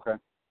right? Okay.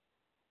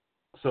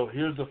 So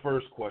here's the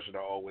first question I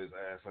always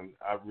ask, and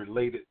I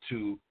relate it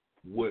to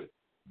what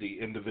the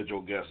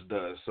individual guest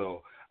does.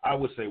 So I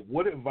would say,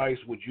 what advice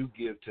would you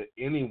give to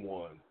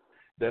anyone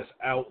that's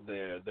out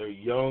there? They're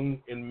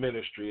young in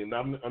ministry, and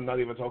I'm not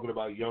even talking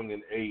about young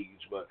in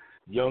age, but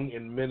young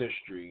in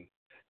ministry,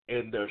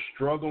 and they're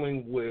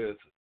struggling with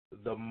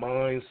the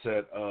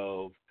mindset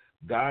of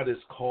God is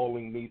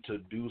calling me to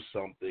do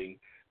something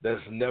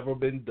that's never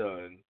been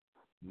done.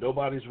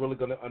 Nobody's really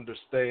going to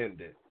understand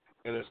it,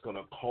 and it's going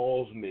to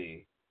cause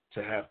me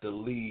to have to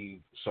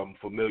leave some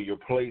familiar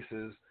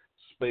places,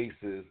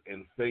 spaces,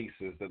 and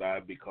faces that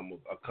I've become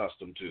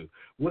accustomed to.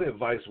 What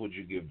advice would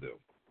you give them?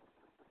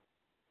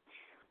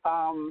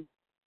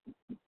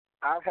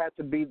 I've had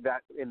to be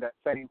in that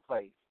same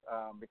place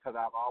because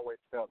I've always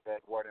felt that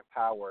Word and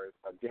Power is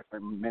a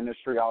different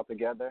ministry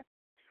altogether.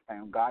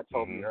 And God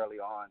told me early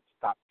on,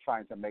 stop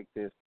trying to make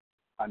this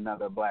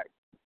another Black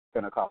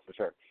Pentecostal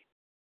church.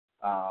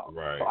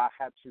 Right. So I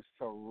had to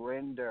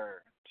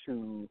surrender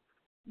to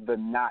the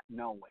not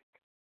knowing.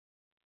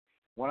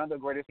 One of the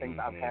greatest things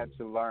I've had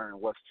to learn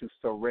was to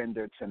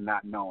surrender to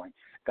not knowing.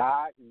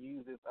 God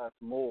uses us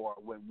more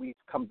when we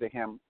come to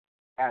Him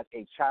as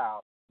a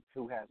child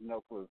who has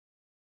no clue.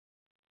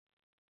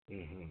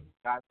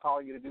 God's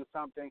calling you to do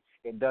something.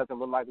 It doesn't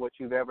look like what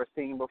you've ever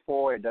seen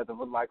before. It doesn't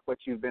look like what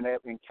you've been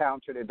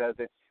encountered. It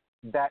doesn't.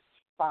 That's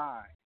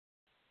fine.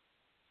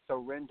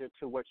 Surrender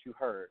to what you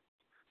heard.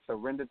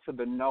 Surrender to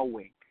the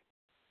knowing.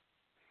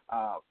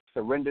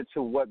 Surrender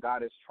to what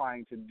God is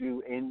trying to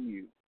do in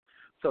you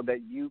so that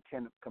you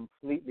can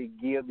completely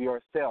give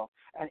yourself.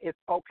 And it's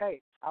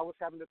okay. I was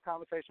having this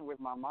conversation with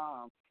my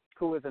mom,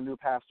 who is a new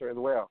pastor as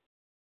well.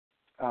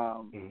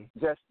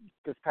 Just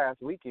this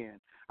past weekend,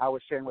 I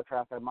was sharing with her,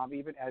 I said, Mom,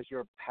 even as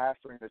you're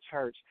pastoring the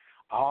church,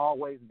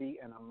 always be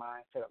in a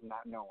mindset of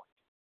not knowing.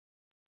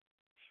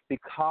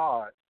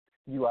 Because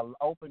you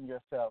open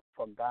yourself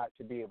for God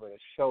to be able to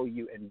show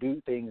you and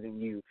do things in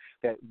you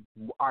that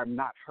are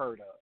not heard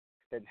of.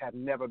 that have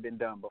never been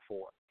done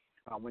before.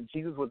 When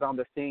Jesus was on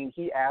the scene,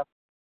 he asked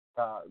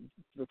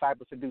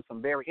disciples to do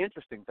some very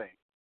interesting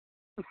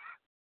things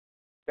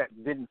that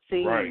didn't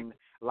seem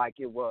like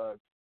it was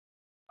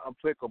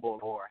applicable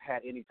or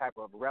had any type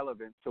of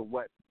relevance to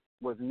what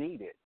was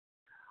needed.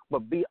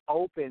 But be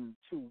open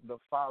to the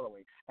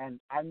following. And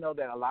I know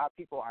that a lot of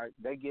people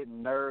they get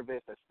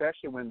nervous,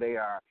 especially when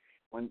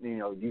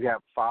you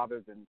have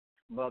fathers and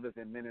mothers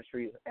in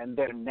ministry and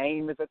their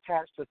name is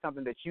attached to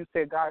something that you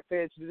said God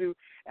said you to do,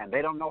 and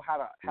they don't know how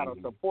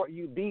to support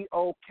you. Be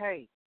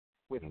okay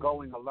with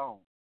going alone.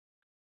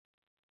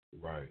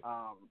 Right.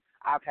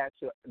 I've had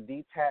to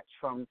detach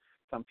from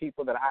some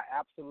people that I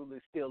absolutely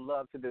still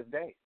love to this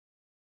day,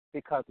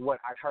 because what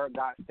I heard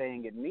God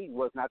saying in me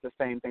was not the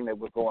same thing that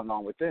was going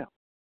on with them.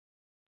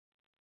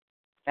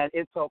 And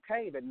it's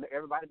okay that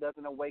everybody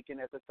doesn't awaken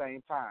at the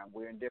same time.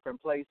 We're in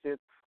different places.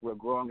 We're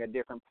growing at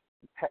different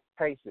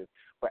paces.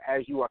 But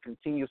as you are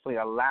continuously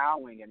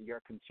allowing and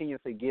you're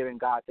continuously giving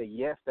God the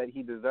yes that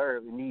he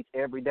deserves and needs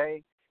every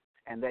day,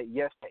 and that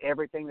yes to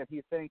everything that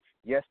he's saying,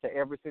 yes to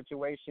every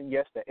situation,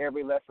 yes to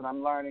every lesson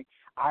I'm learning,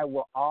 I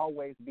will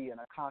always be in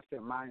a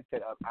constant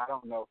mindset of, I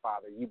don't know,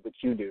 Father, but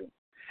you do.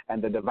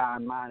 And the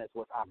divine mind is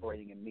what's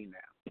operating in me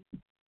now.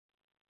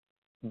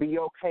 Be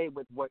okay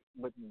with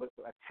with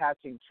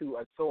attaching to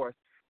a source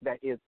that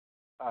is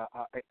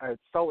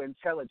so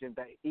intelligent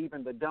that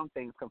even the dumb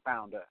things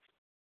confound us.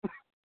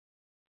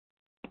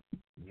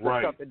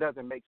 Right. Stuff that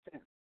doesn't make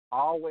sense.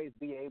 Always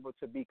be able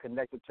to be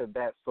connected to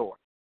that source.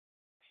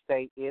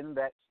 Stay in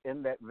that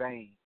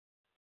vein,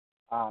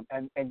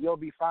 and you'll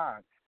be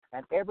fine.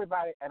 And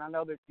everybody, and I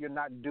know that you're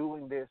not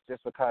doing this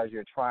just because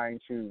you're trying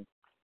to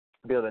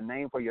build a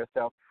name for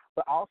yourself,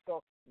 but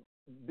also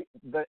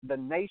the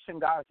nation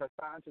God has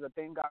assigned to, the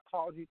thing God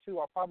called you to,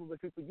 are probably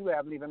people you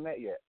haven't even met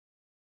yet.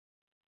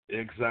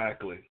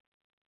 Exactly.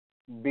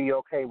 Be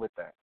okay with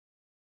that.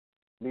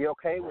 Be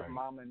okay with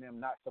mama and them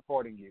not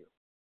supporting you.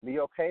 Be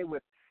okay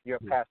with your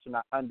pastor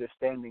not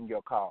understanding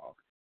your call.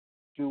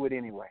 Do it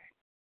anyway.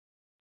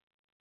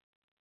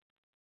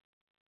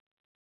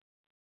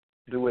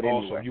 Do it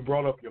anyway. Also, you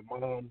brought up your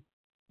mom.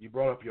 You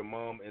brought up your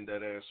mom in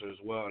that answer as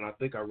well, and I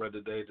think I read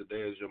today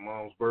is your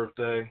mom's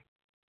birthday.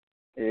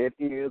 It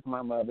is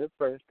my mother's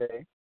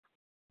birthday.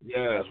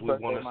 Yes, we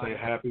want to say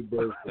happy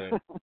birthday.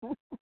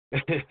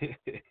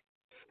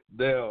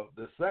 Now,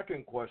 the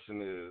second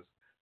question is,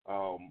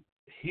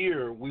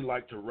 here we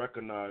like to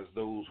recognize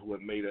those who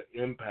have made an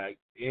impact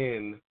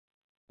in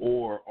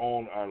or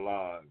on our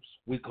lives.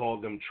 We call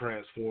them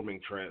transforming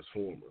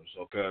transformers,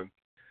 okay?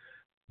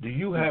 Do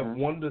you have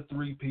 1 to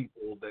 3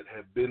 people that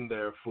have been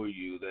there for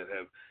you, that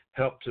have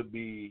helped to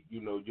be,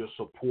 your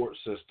support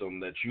system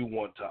that you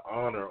want to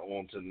honor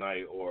on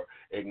tonight or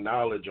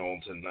acknowledge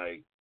on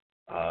tonight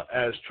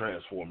as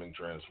transforming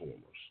transformers?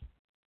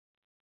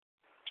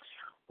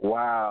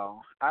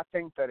 Wow. I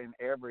think that in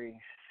every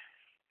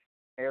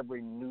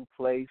new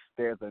place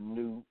there's a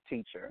new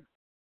teacher.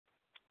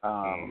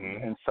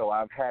 And so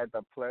I've had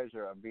the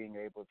pleasure of being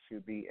able to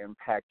be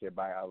impacted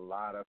by a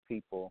lot of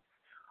people,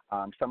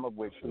 some of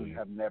which who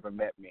have never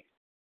met me.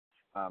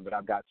 But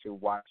I've got to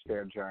watch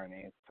their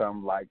journey.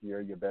 Some like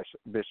your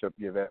Bishop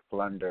Yvette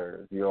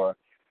Flunders,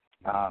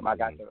 I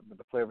got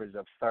the privilege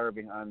of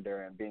serving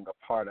under and being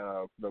a part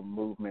of the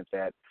movement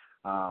that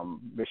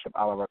Bishop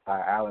Oliver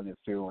Ty Allen is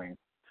doing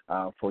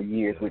for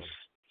years, which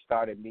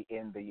started me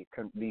in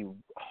the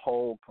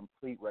whole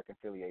complete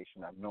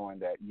reconciliation of knowing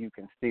that you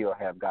can still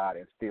have God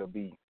and still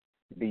be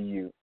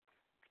you.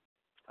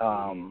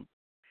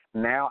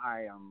 Now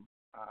I am,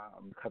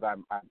 because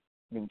I've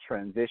been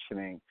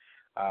transitioning,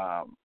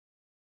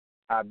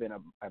 I've been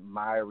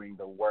admiring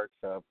the works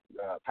of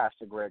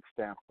Pastor Greg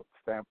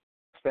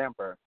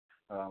Stamper,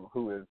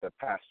 who is the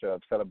pastor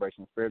of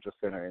Celebration Spiritual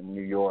Center in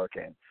New York,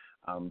 and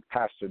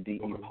Pastor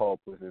D.E. Pope,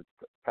 who is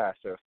the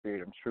pastor of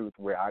Spirit and Truth,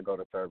 where I go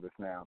to service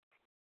now.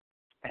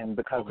 And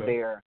because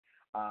they're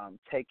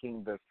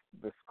taking the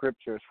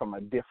scriptures from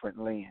a different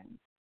lens,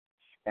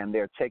 and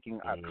they're taking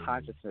a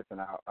consciousness and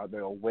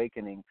they're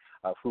awakening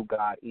of who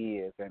God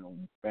is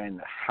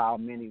and how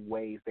many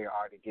ways there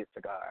are to get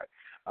to God,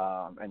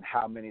 and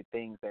how many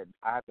things that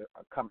I have to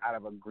come out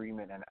of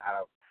agreement and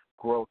out of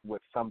growth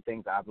with some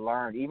things I've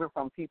learned, even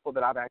from people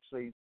that I've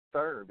actually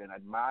served and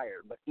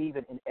admired. But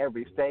even in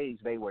every stage,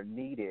 they were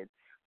needed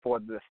for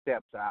the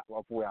steps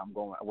of where I'm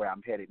going, where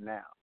I'm headed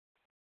now,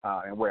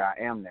 and where I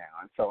am now.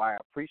 And so I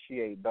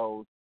appreciate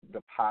those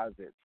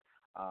deposits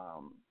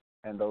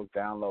and those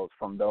downloads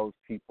from those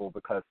people,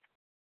 because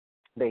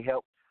they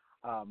help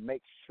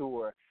make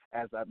sure,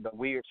 as the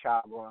weird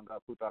child growing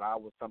up who thought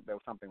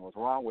something was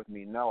wrong with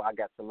me, no, I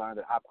got to learn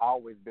that I've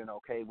always been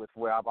okay with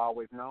where I've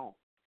always known.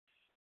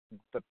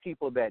 The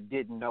people that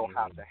didn't know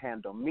how to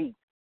handle me,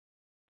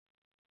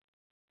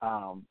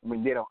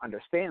 when they don't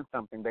understand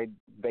something,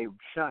 they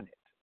shun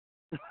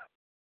it.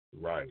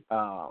 Right.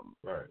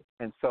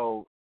 And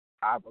so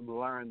I've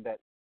learned that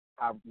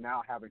I'm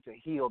now having to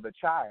heal the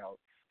child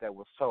that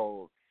was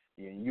told,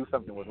 you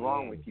something was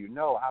wrong with you.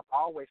 No, I've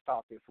always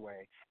thought this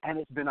way, and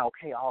it's been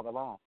okay all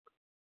along.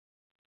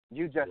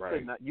 You just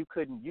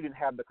couldn't. You didn't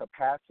have the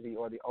capacity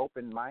or the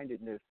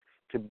open-mindedness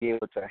to be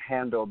able to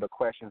handle the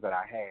questions that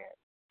I had,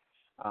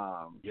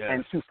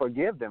 and to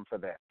forgive them for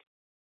that,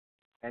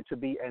 and to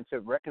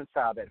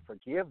reconcile that,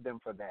 forgive them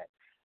for that.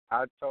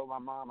 I told my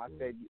mom, I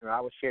said,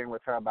 I was sharing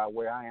with her about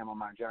where I am on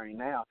my journey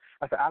now.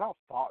 I said, I don't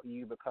fault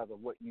you because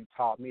of what you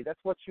taught me. That's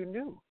what you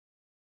knew.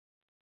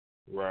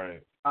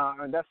 Right.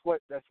 And that's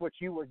what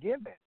you were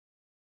given.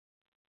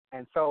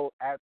 And so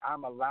as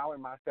I'm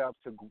allowing myself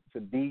to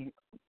be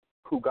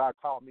who God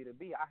called me to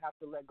be, I have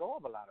to let go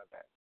of a lot of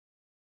that.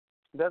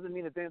 Doesn't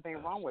mean there's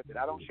anything wrong with it.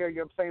 I don't share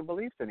your same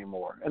beliefs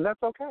anymore, and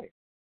that's okay.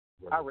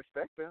 Right. I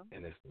respect them.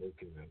 And it's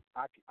okay.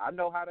 I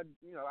know how to,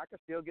 I can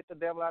still get the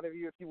devil out of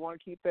you if you want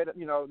to keep that,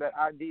 that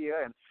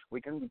idea, and we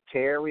can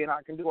tarry, and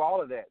I can do all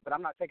of that, but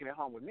I'm not taking it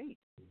home with me.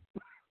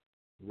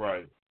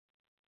 Right.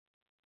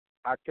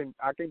 I can,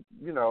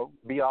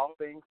 be all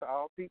things to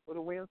all people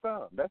to win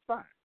some. That's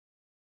fine.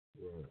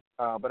 Right.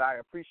 But I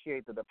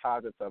appreciate the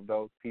deposits of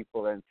those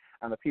people and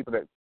the people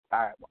that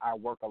I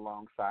work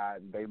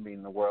alongside. They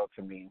mean the world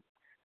to me.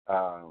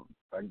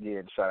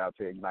 Again, shout out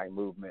to Ignite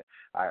Movement.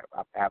 I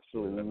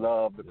absolutely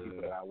love the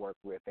people that I work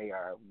with. They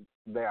are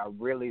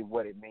really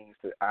what it means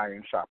to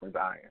iron sharpens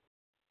iron.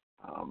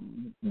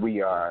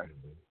 We are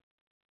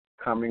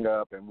coming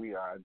up and we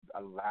are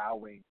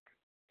allowing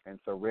and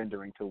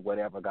surrendering to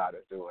whatever God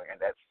is doing, and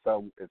it's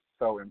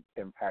so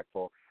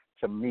impactful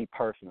to me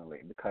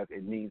personally, because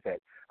it means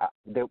that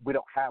we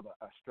don't have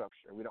a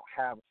structure, we don't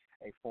have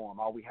a form.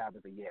 All we have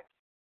is a yes.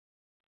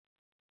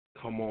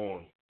 Come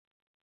on.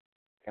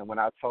 And when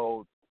I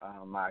told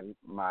my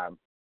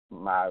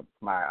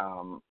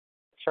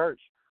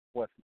church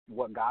what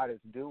God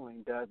is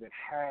doing doesn't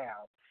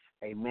have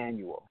a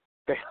manual.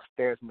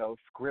 There's no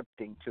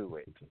scripting to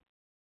it.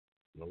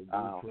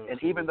 And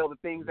even though the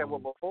things that were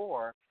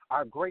before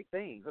are great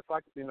things, it's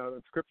like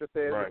the scripture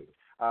says,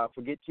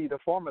 "Forget ye the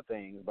former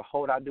things.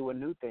 Behold, I do a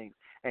new thing."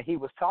 And he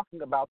was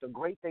talking about the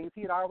great things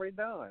he had already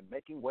done,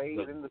 making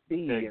waves in the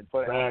sea and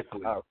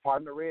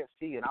parting the Red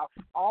Sea, and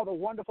all the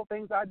wonderful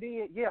things I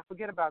did. Yeah,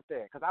 forget about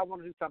that, because I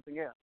want to do something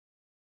else.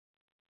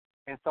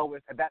 And so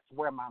that's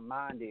where my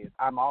mind is.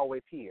 I'm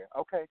always here.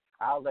 Okay,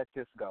 I'll let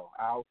this go.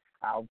 I'll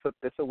put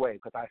this away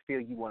because I feel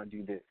you want to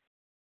do this.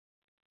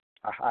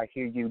 I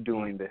hear you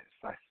doing this.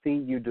 I see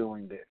you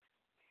doing this.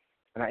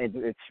 And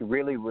it's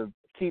really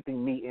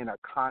keeping me in a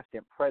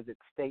constant present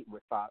state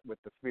with the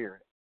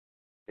Spirit.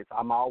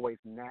 I'm always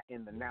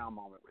in the now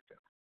moment with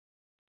them.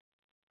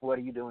 What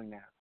are you doing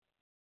now?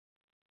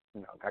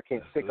 I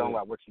can't stick on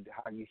how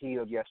you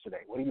healed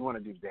yesterday. What do you want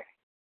to do today?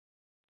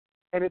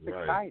 And it's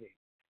exciting,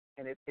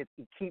 and it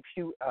keeps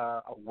you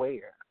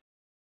aware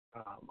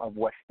of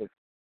what's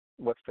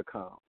to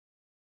come,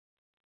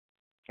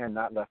 and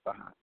not left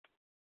behind.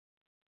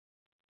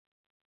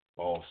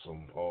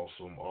 Awesome.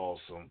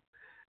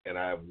 And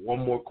I have one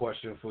more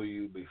question for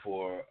you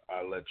before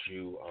I let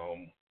you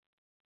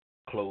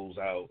close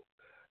out,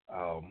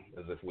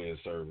 as if we're in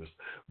service.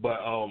 But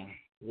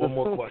one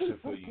more question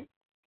for you.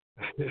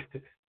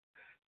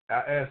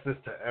 I ask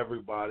this to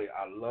everybody.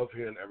 I love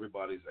hearing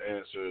everybody's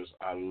answers.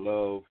 I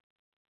love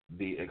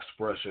the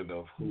expression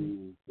of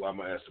who. Well, I'm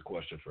going to ask the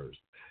question first.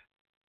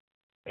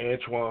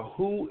 Antyon,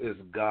 who is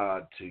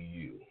God to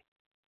you?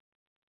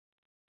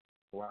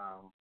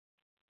 Wow.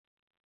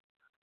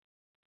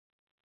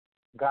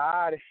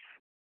 God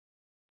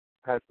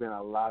has been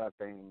a lot of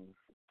things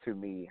to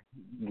me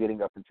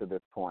getting up until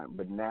this point,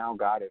 but now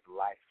God is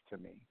life to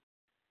me.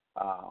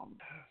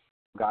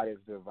 God is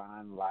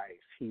divine life.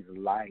 He's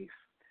life.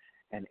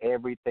 And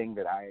everything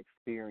that I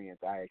experience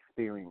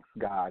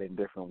God in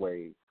different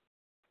ways.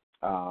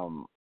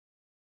 I've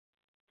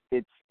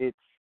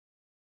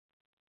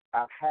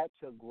had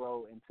to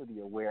grow into the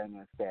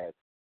awareness that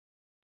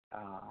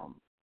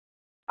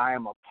I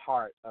am a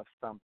part of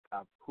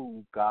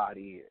who God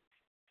is.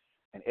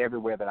 And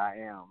everywhere that I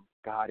am,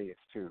 God is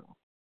too.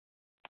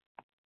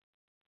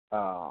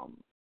 And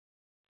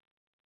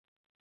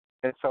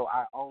so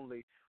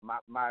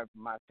my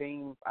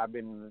theme, I've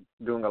been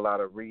doing a lot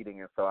of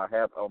reading, and so I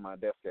have on my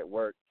desk at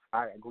work,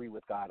 I agree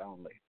with God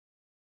only.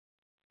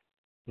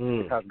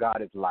 Because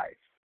God is life.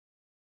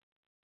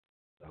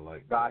 I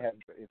like God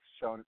it's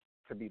shown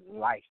to be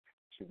life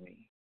to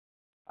me.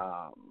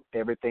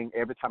 Every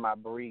time I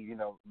breathe,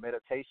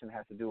 meditation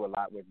has to do a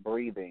lot with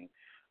breathing.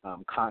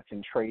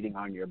 Concentrating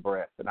on your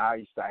breath. And I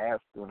used to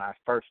ask when I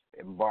first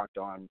embarked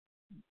on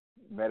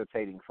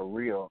meditating for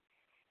real,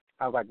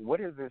 I was like, what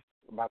is this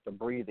about the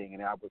breathing?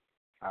 And I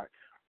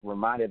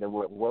reminded of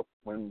what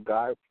when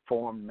God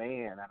formed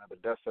man out of the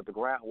dust of the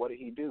ground, what did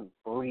he do?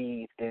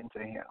 Breathe into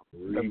him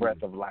the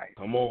breath of life.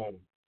 Come on.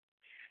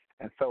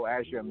 And so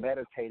as you're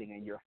meditating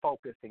and you're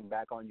focusing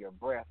back on your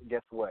breath,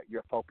 guess what?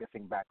 You're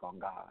focusing back on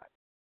God.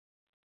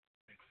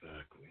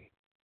 Exactly.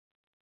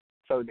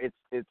 So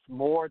it's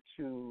more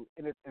to,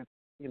 and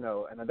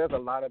and there's a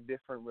lot of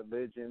different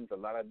religions, a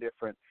lot of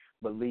different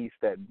beliefs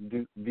that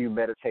view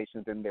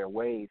meditations in their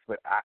ways. But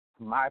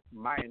my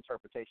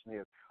interpretation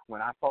is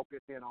when I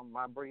focus in on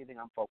my breathing,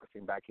 I'm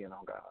focusing back in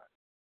on God.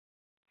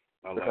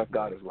 Because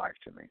God is life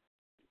to me.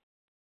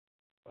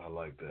 I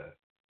like that.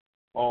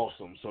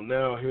 Awesome. So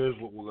now here's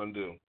what we're going to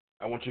do.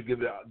 I want you to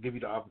give you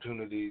the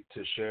opportunity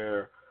to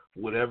share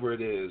whatever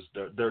it is,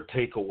 their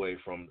takeaway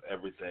from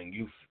everything.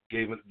 You've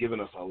given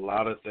us a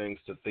lot of things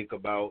to think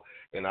about,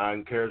 and I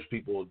encourage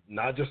people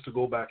not just to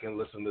go back and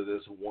listen to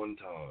this one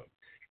time.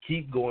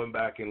 Keep going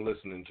back and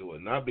listening to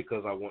it, not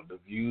because I want the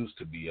views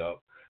to be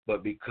up,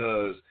 but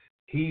because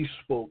he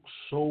spoke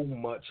so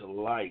much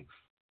life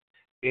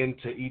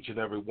into each and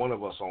every one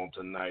of us on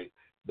tonight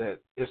that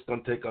it's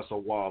going to take us a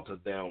while to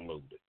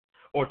download it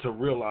or to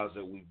realize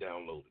that we've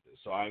downloaded it.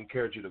 So I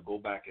encourage you to go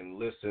back and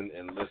listen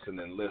and listen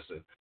and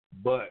listen.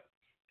 But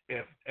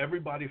if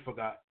everybody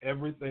forgot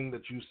everything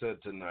that you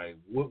said tonight,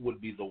 what would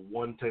be the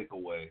one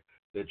takeaway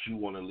that you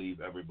want to leave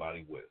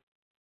everybody with?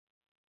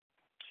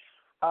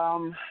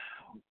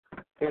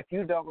 If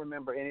you don't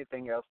remember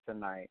anything else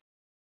tonight,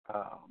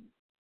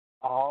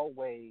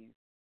 always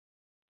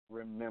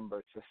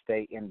remember to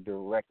stay in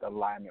direct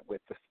alignment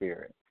with the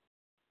Spirit.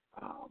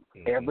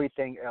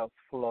 Everything else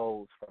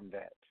flows from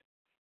that.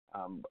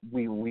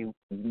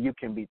 You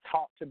can be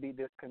taught to be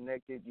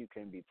disconnected. You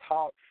can be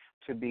taught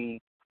to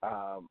be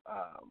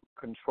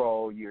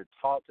controlled. You're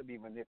taught to be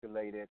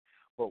manipulated.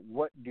 But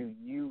what do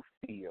you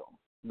feel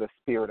the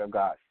Spirit of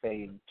God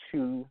saying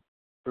to,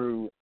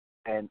 through,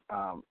 and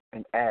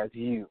as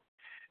you?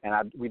 And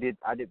I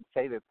didn't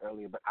say this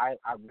earlier, but I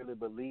really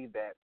believe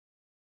that,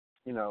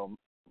 you know,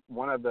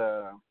 one of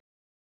the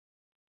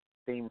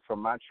themes from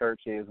my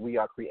church is we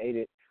are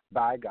created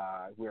by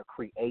God, we're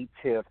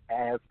creative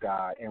as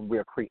God, and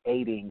we're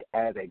creating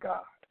as a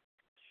God.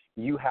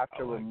 You have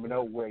to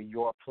know where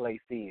your place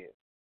is.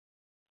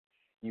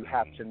 You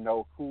have to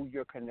know who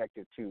you're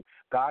connected to.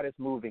 God is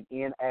moving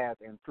in, as,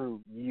 and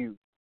through you.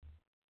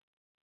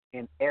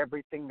 In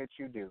everything that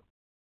you do,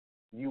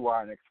 you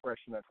are an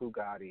expression of who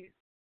God is.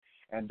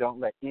 And don't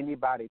let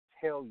anybody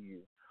tell you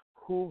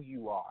who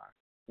you are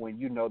when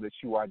you know that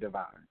you are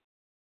divine.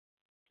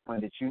 When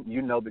that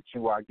you know that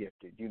you are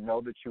gifted, you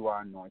know that you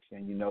are anointed,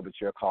 and you know that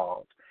you're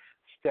called.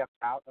 Step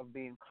out of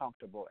being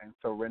comfortable and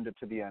surrender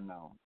to the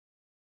unknown.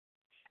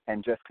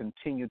 And just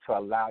continue to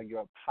allow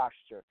your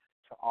posture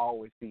to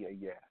always be a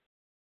yes.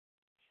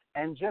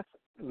 And just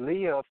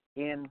live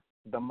in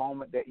the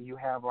moment that you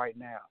have right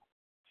now.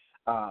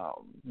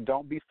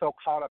 Don't be so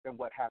caught up in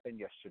what happened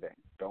yesterday.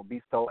 Don't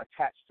be so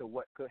attached to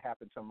what could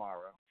happen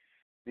tomorrow.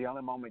 The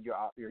only moment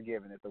you're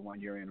given is the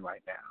one you're in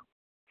right now.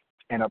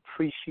 And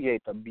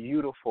appreciate the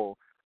beautiful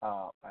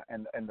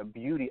and the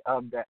beauty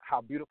of that,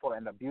 how beautiful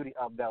and the beauty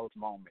of those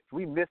moments.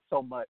 We miss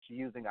so much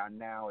using our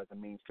now as a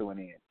means to an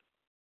end.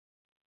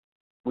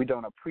 We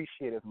don't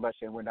appreciate as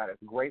much, and we're not as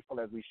grateful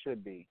as we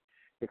should be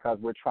because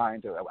we're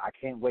trying to, I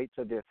can't wait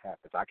till this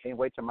happens. I can't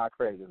wait till my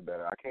credit is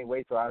better. I can't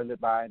wait till I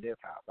buy this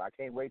house. I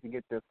can't wait to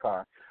get this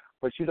car.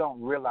 But you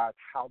don't realize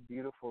how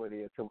beautiful it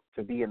is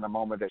to be in the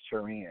moment that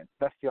you're in.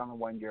 That's the only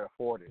one you're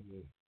afforded.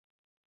 Mm-hmm.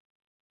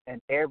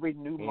 And every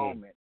new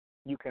moment,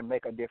 you can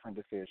make a different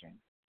decision.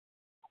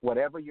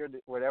 Whatever it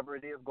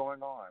is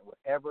going on,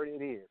 whatever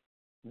it is,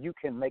 you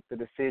can make the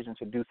decision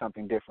to do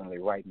something differently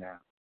right now.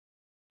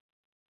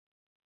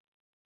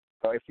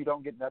 So if you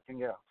don't get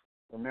nothing else,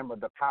 remember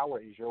the power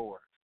is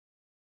yours.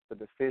 The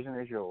decision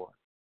is yours.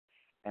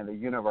 And the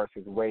universe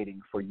is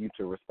waiting for you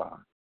to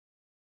respond.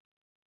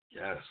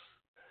 Yes.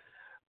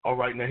 All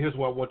right, now here's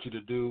what I want you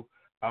to do.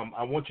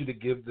 I want you to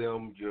give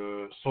them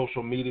your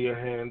social media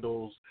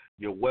handles,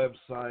 your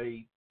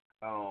website,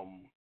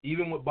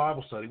 even with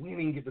Bible study. We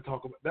didn't even get to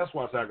talk about. That's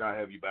why I said I gotta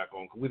have you back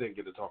on, because we didn't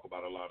get to talk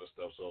about a lot of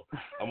stuff. So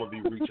I'm gonna be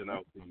reaching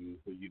out to you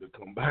for you to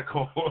come back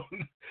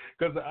on,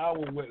 because the hour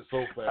went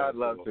so fast. I'd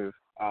love to.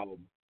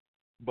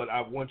 But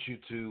I want you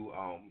to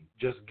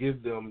just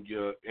give them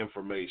your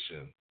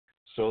information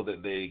so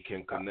that they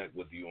can connect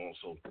with you on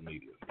social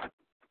media.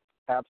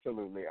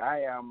 Absolutely.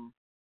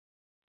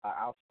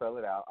 I'll spell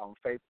it out on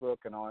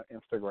Facebook and on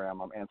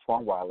Instagram. I'm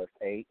Antyon Wallace,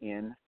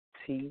 ANTYON.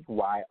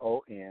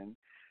 WALLACE.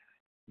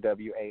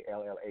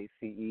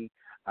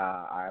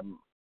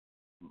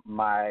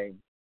 My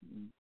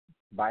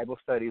Bible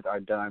studies are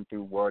done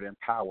through Word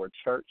Empowered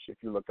Church. If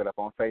you look it up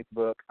on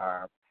Facebook,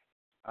 our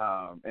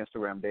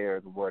Instagram there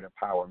is Word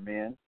Empower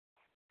Men.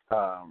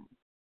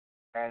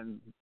 And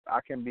I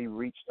can be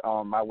reached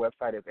on my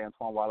website is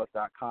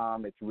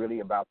AntynWallace.com. It's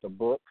really about the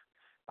book.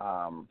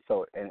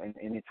 So and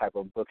any type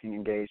of booking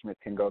engagement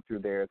can go through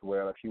there as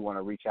well. If you want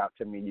to reach out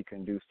to me, you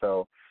can do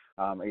so.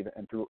 Either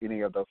and through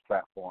any of those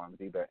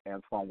platforms, either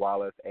Antyon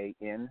Wallace,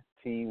 ANTYONWALLACE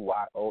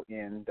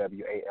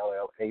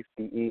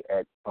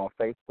on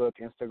Facebook,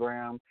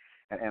 Instagram,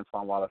 and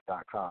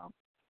AntynWallace.com.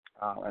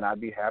 And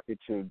I'd be happy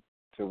to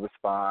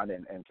respond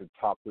and to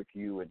talk with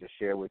you and to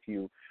share with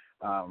you.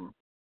 And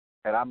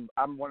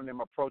I'm one of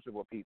them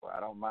approachable people. I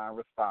don't mind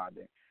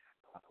responding.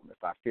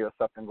 If I feel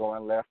something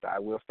going left, I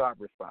will start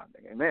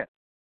responding. Amen.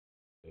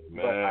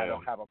 But I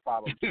don't have a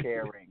problem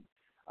sharing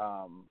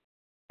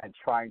and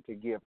trying to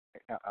give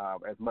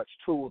as much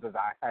tools as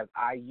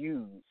I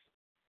use.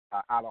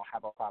 I don't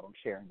have a problem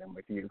sharing them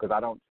with you because I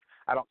don't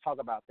talk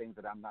about things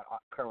that I'm not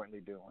currently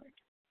doing.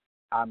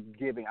 I'm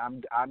using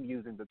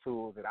the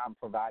tools that I'm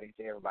providing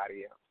to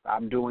everybody else.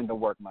 I'm doing the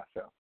work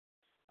myself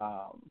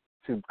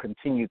to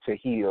continue to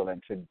heal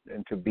and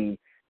to be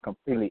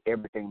completely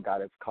everything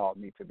God has called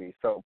me to be.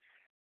 So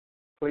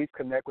please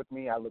connect with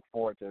me. I look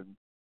forward to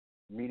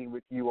meeting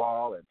with you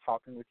all and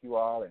talking with you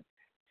all and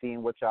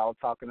seeing what y'all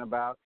talking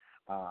about.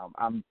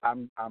 I'm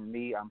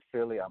me. I'm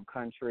Philly. I'm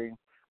country,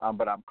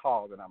 but I'm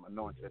called and I'm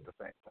anointed at the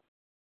same time.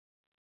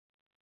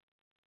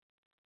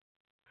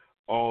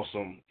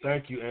 Awesome.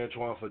 Thank you,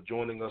 Antyon, for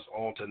joining us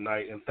on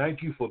tonight, and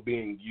thank you for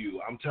being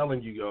you. I'm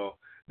telling you, y'all,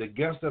 the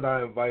guests that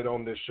I invite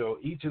on this show,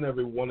 each and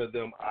every one of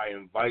them, I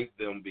invite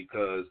them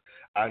because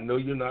I know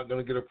you're not going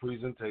to get a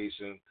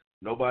presentation.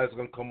 Nobody's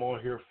going to come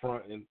on here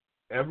fronting.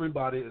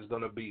 Everybody is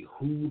going to be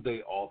who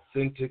they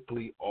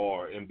authentically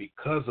are, and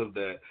because of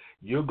that,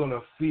 you're going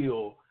to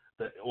feel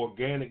the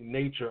organic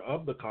nature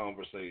of the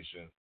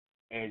conversation,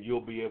 and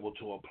you'll be able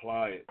to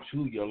apply it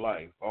to your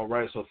life. All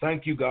right, so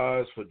thank you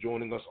guys for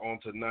joining us on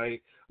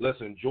tonight.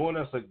 Listen, join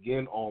us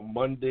again on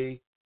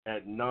Monday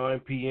at 9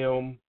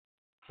 p.m.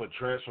 for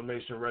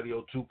Transformation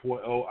Radio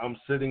 2.0. I'm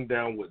sitting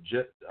down with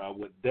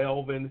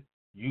Delvin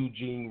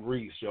Eugene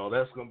Reese, y'all.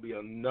 That's going to be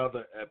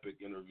another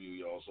epic interview,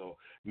 y'all. So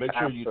make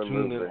sure you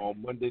tune in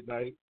on Monday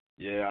night.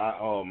 Yeah,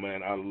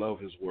 I love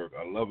his work.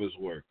 I love his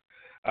work.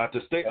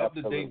 To stay up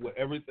to date with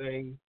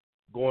everything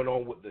going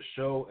on with the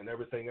show and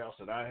everything else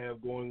that I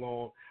have going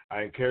on,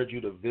 I encourage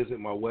you to visit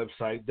my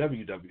website,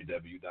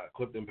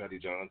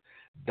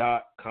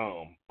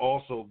 www.cliftonpettyjohn.com.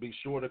 Also, be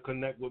sure to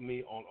connect with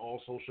me on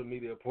all social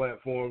media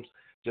platforms.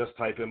 Just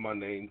type in my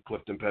name,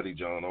 Clifton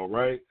Pettyjohn, all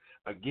right?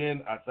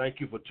 Again, I thank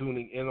you for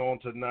tuning in on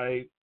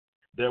tonight.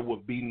 There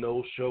would be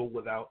no show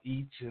without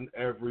each and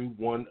every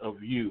one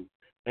of you.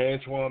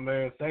 Antyon,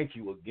 man, thank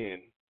you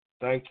again.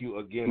 Thank you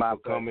again for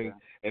coming,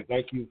 and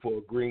thank you for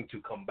agreeing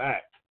to come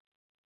back.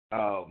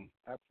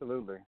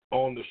 Absolutely.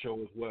 On the show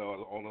as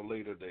well on a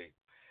later date.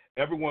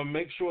 Everyone,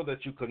 make sure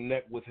that you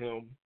connect with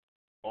him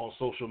on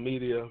social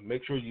media.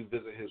 Make sure you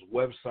visit his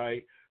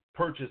website,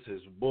 purchase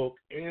his book,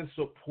 and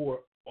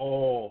support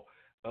all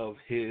of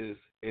his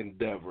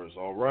endeavors,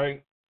 all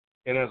right?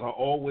 And as I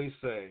always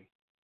say,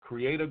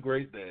 create a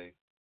great day,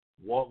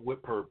 walk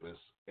with purpose,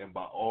 and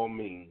by all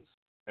means,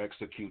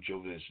 execute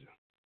your vision.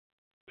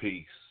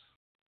 Peace.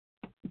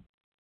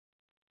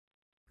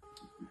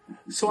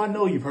 So I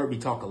know you've heard me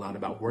talk a lot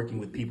about working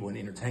with people in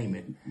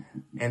entertainment,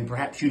 and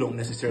perhaps you don't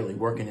necessarily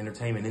work in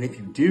entertainment. And if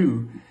you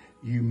do,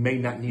 you may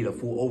not need a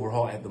full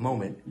overhaul at the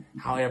moment.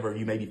 However,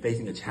 you may be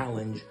facing a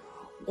challenge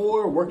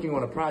or working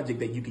on a project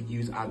that you could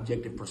use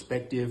objective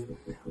perspective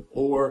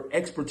or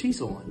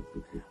expertise on.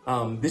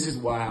 This is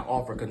why I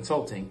offer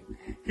consulting.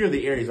 Here are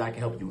the areas I can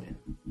help you in: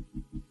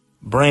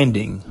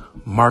 branding,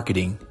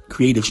 marketing,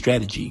 creative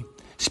strategy,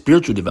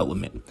 spiritual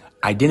development,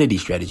 identity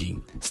strategy,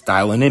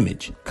 style and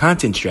image,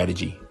 content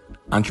strategy,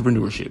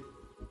 entrepreneurship.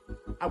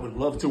 I would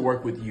love to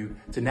work with you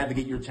to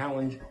navigate your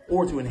challenge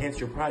or to enhance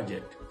your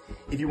project.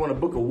 If you want to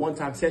book a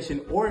one-time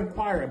session or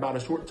inquire about a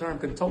short-term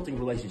consulting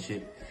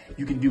relationship,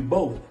 you can do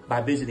both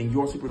by visiting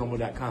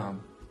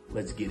yoursupernormal.com.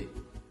 Let's get it.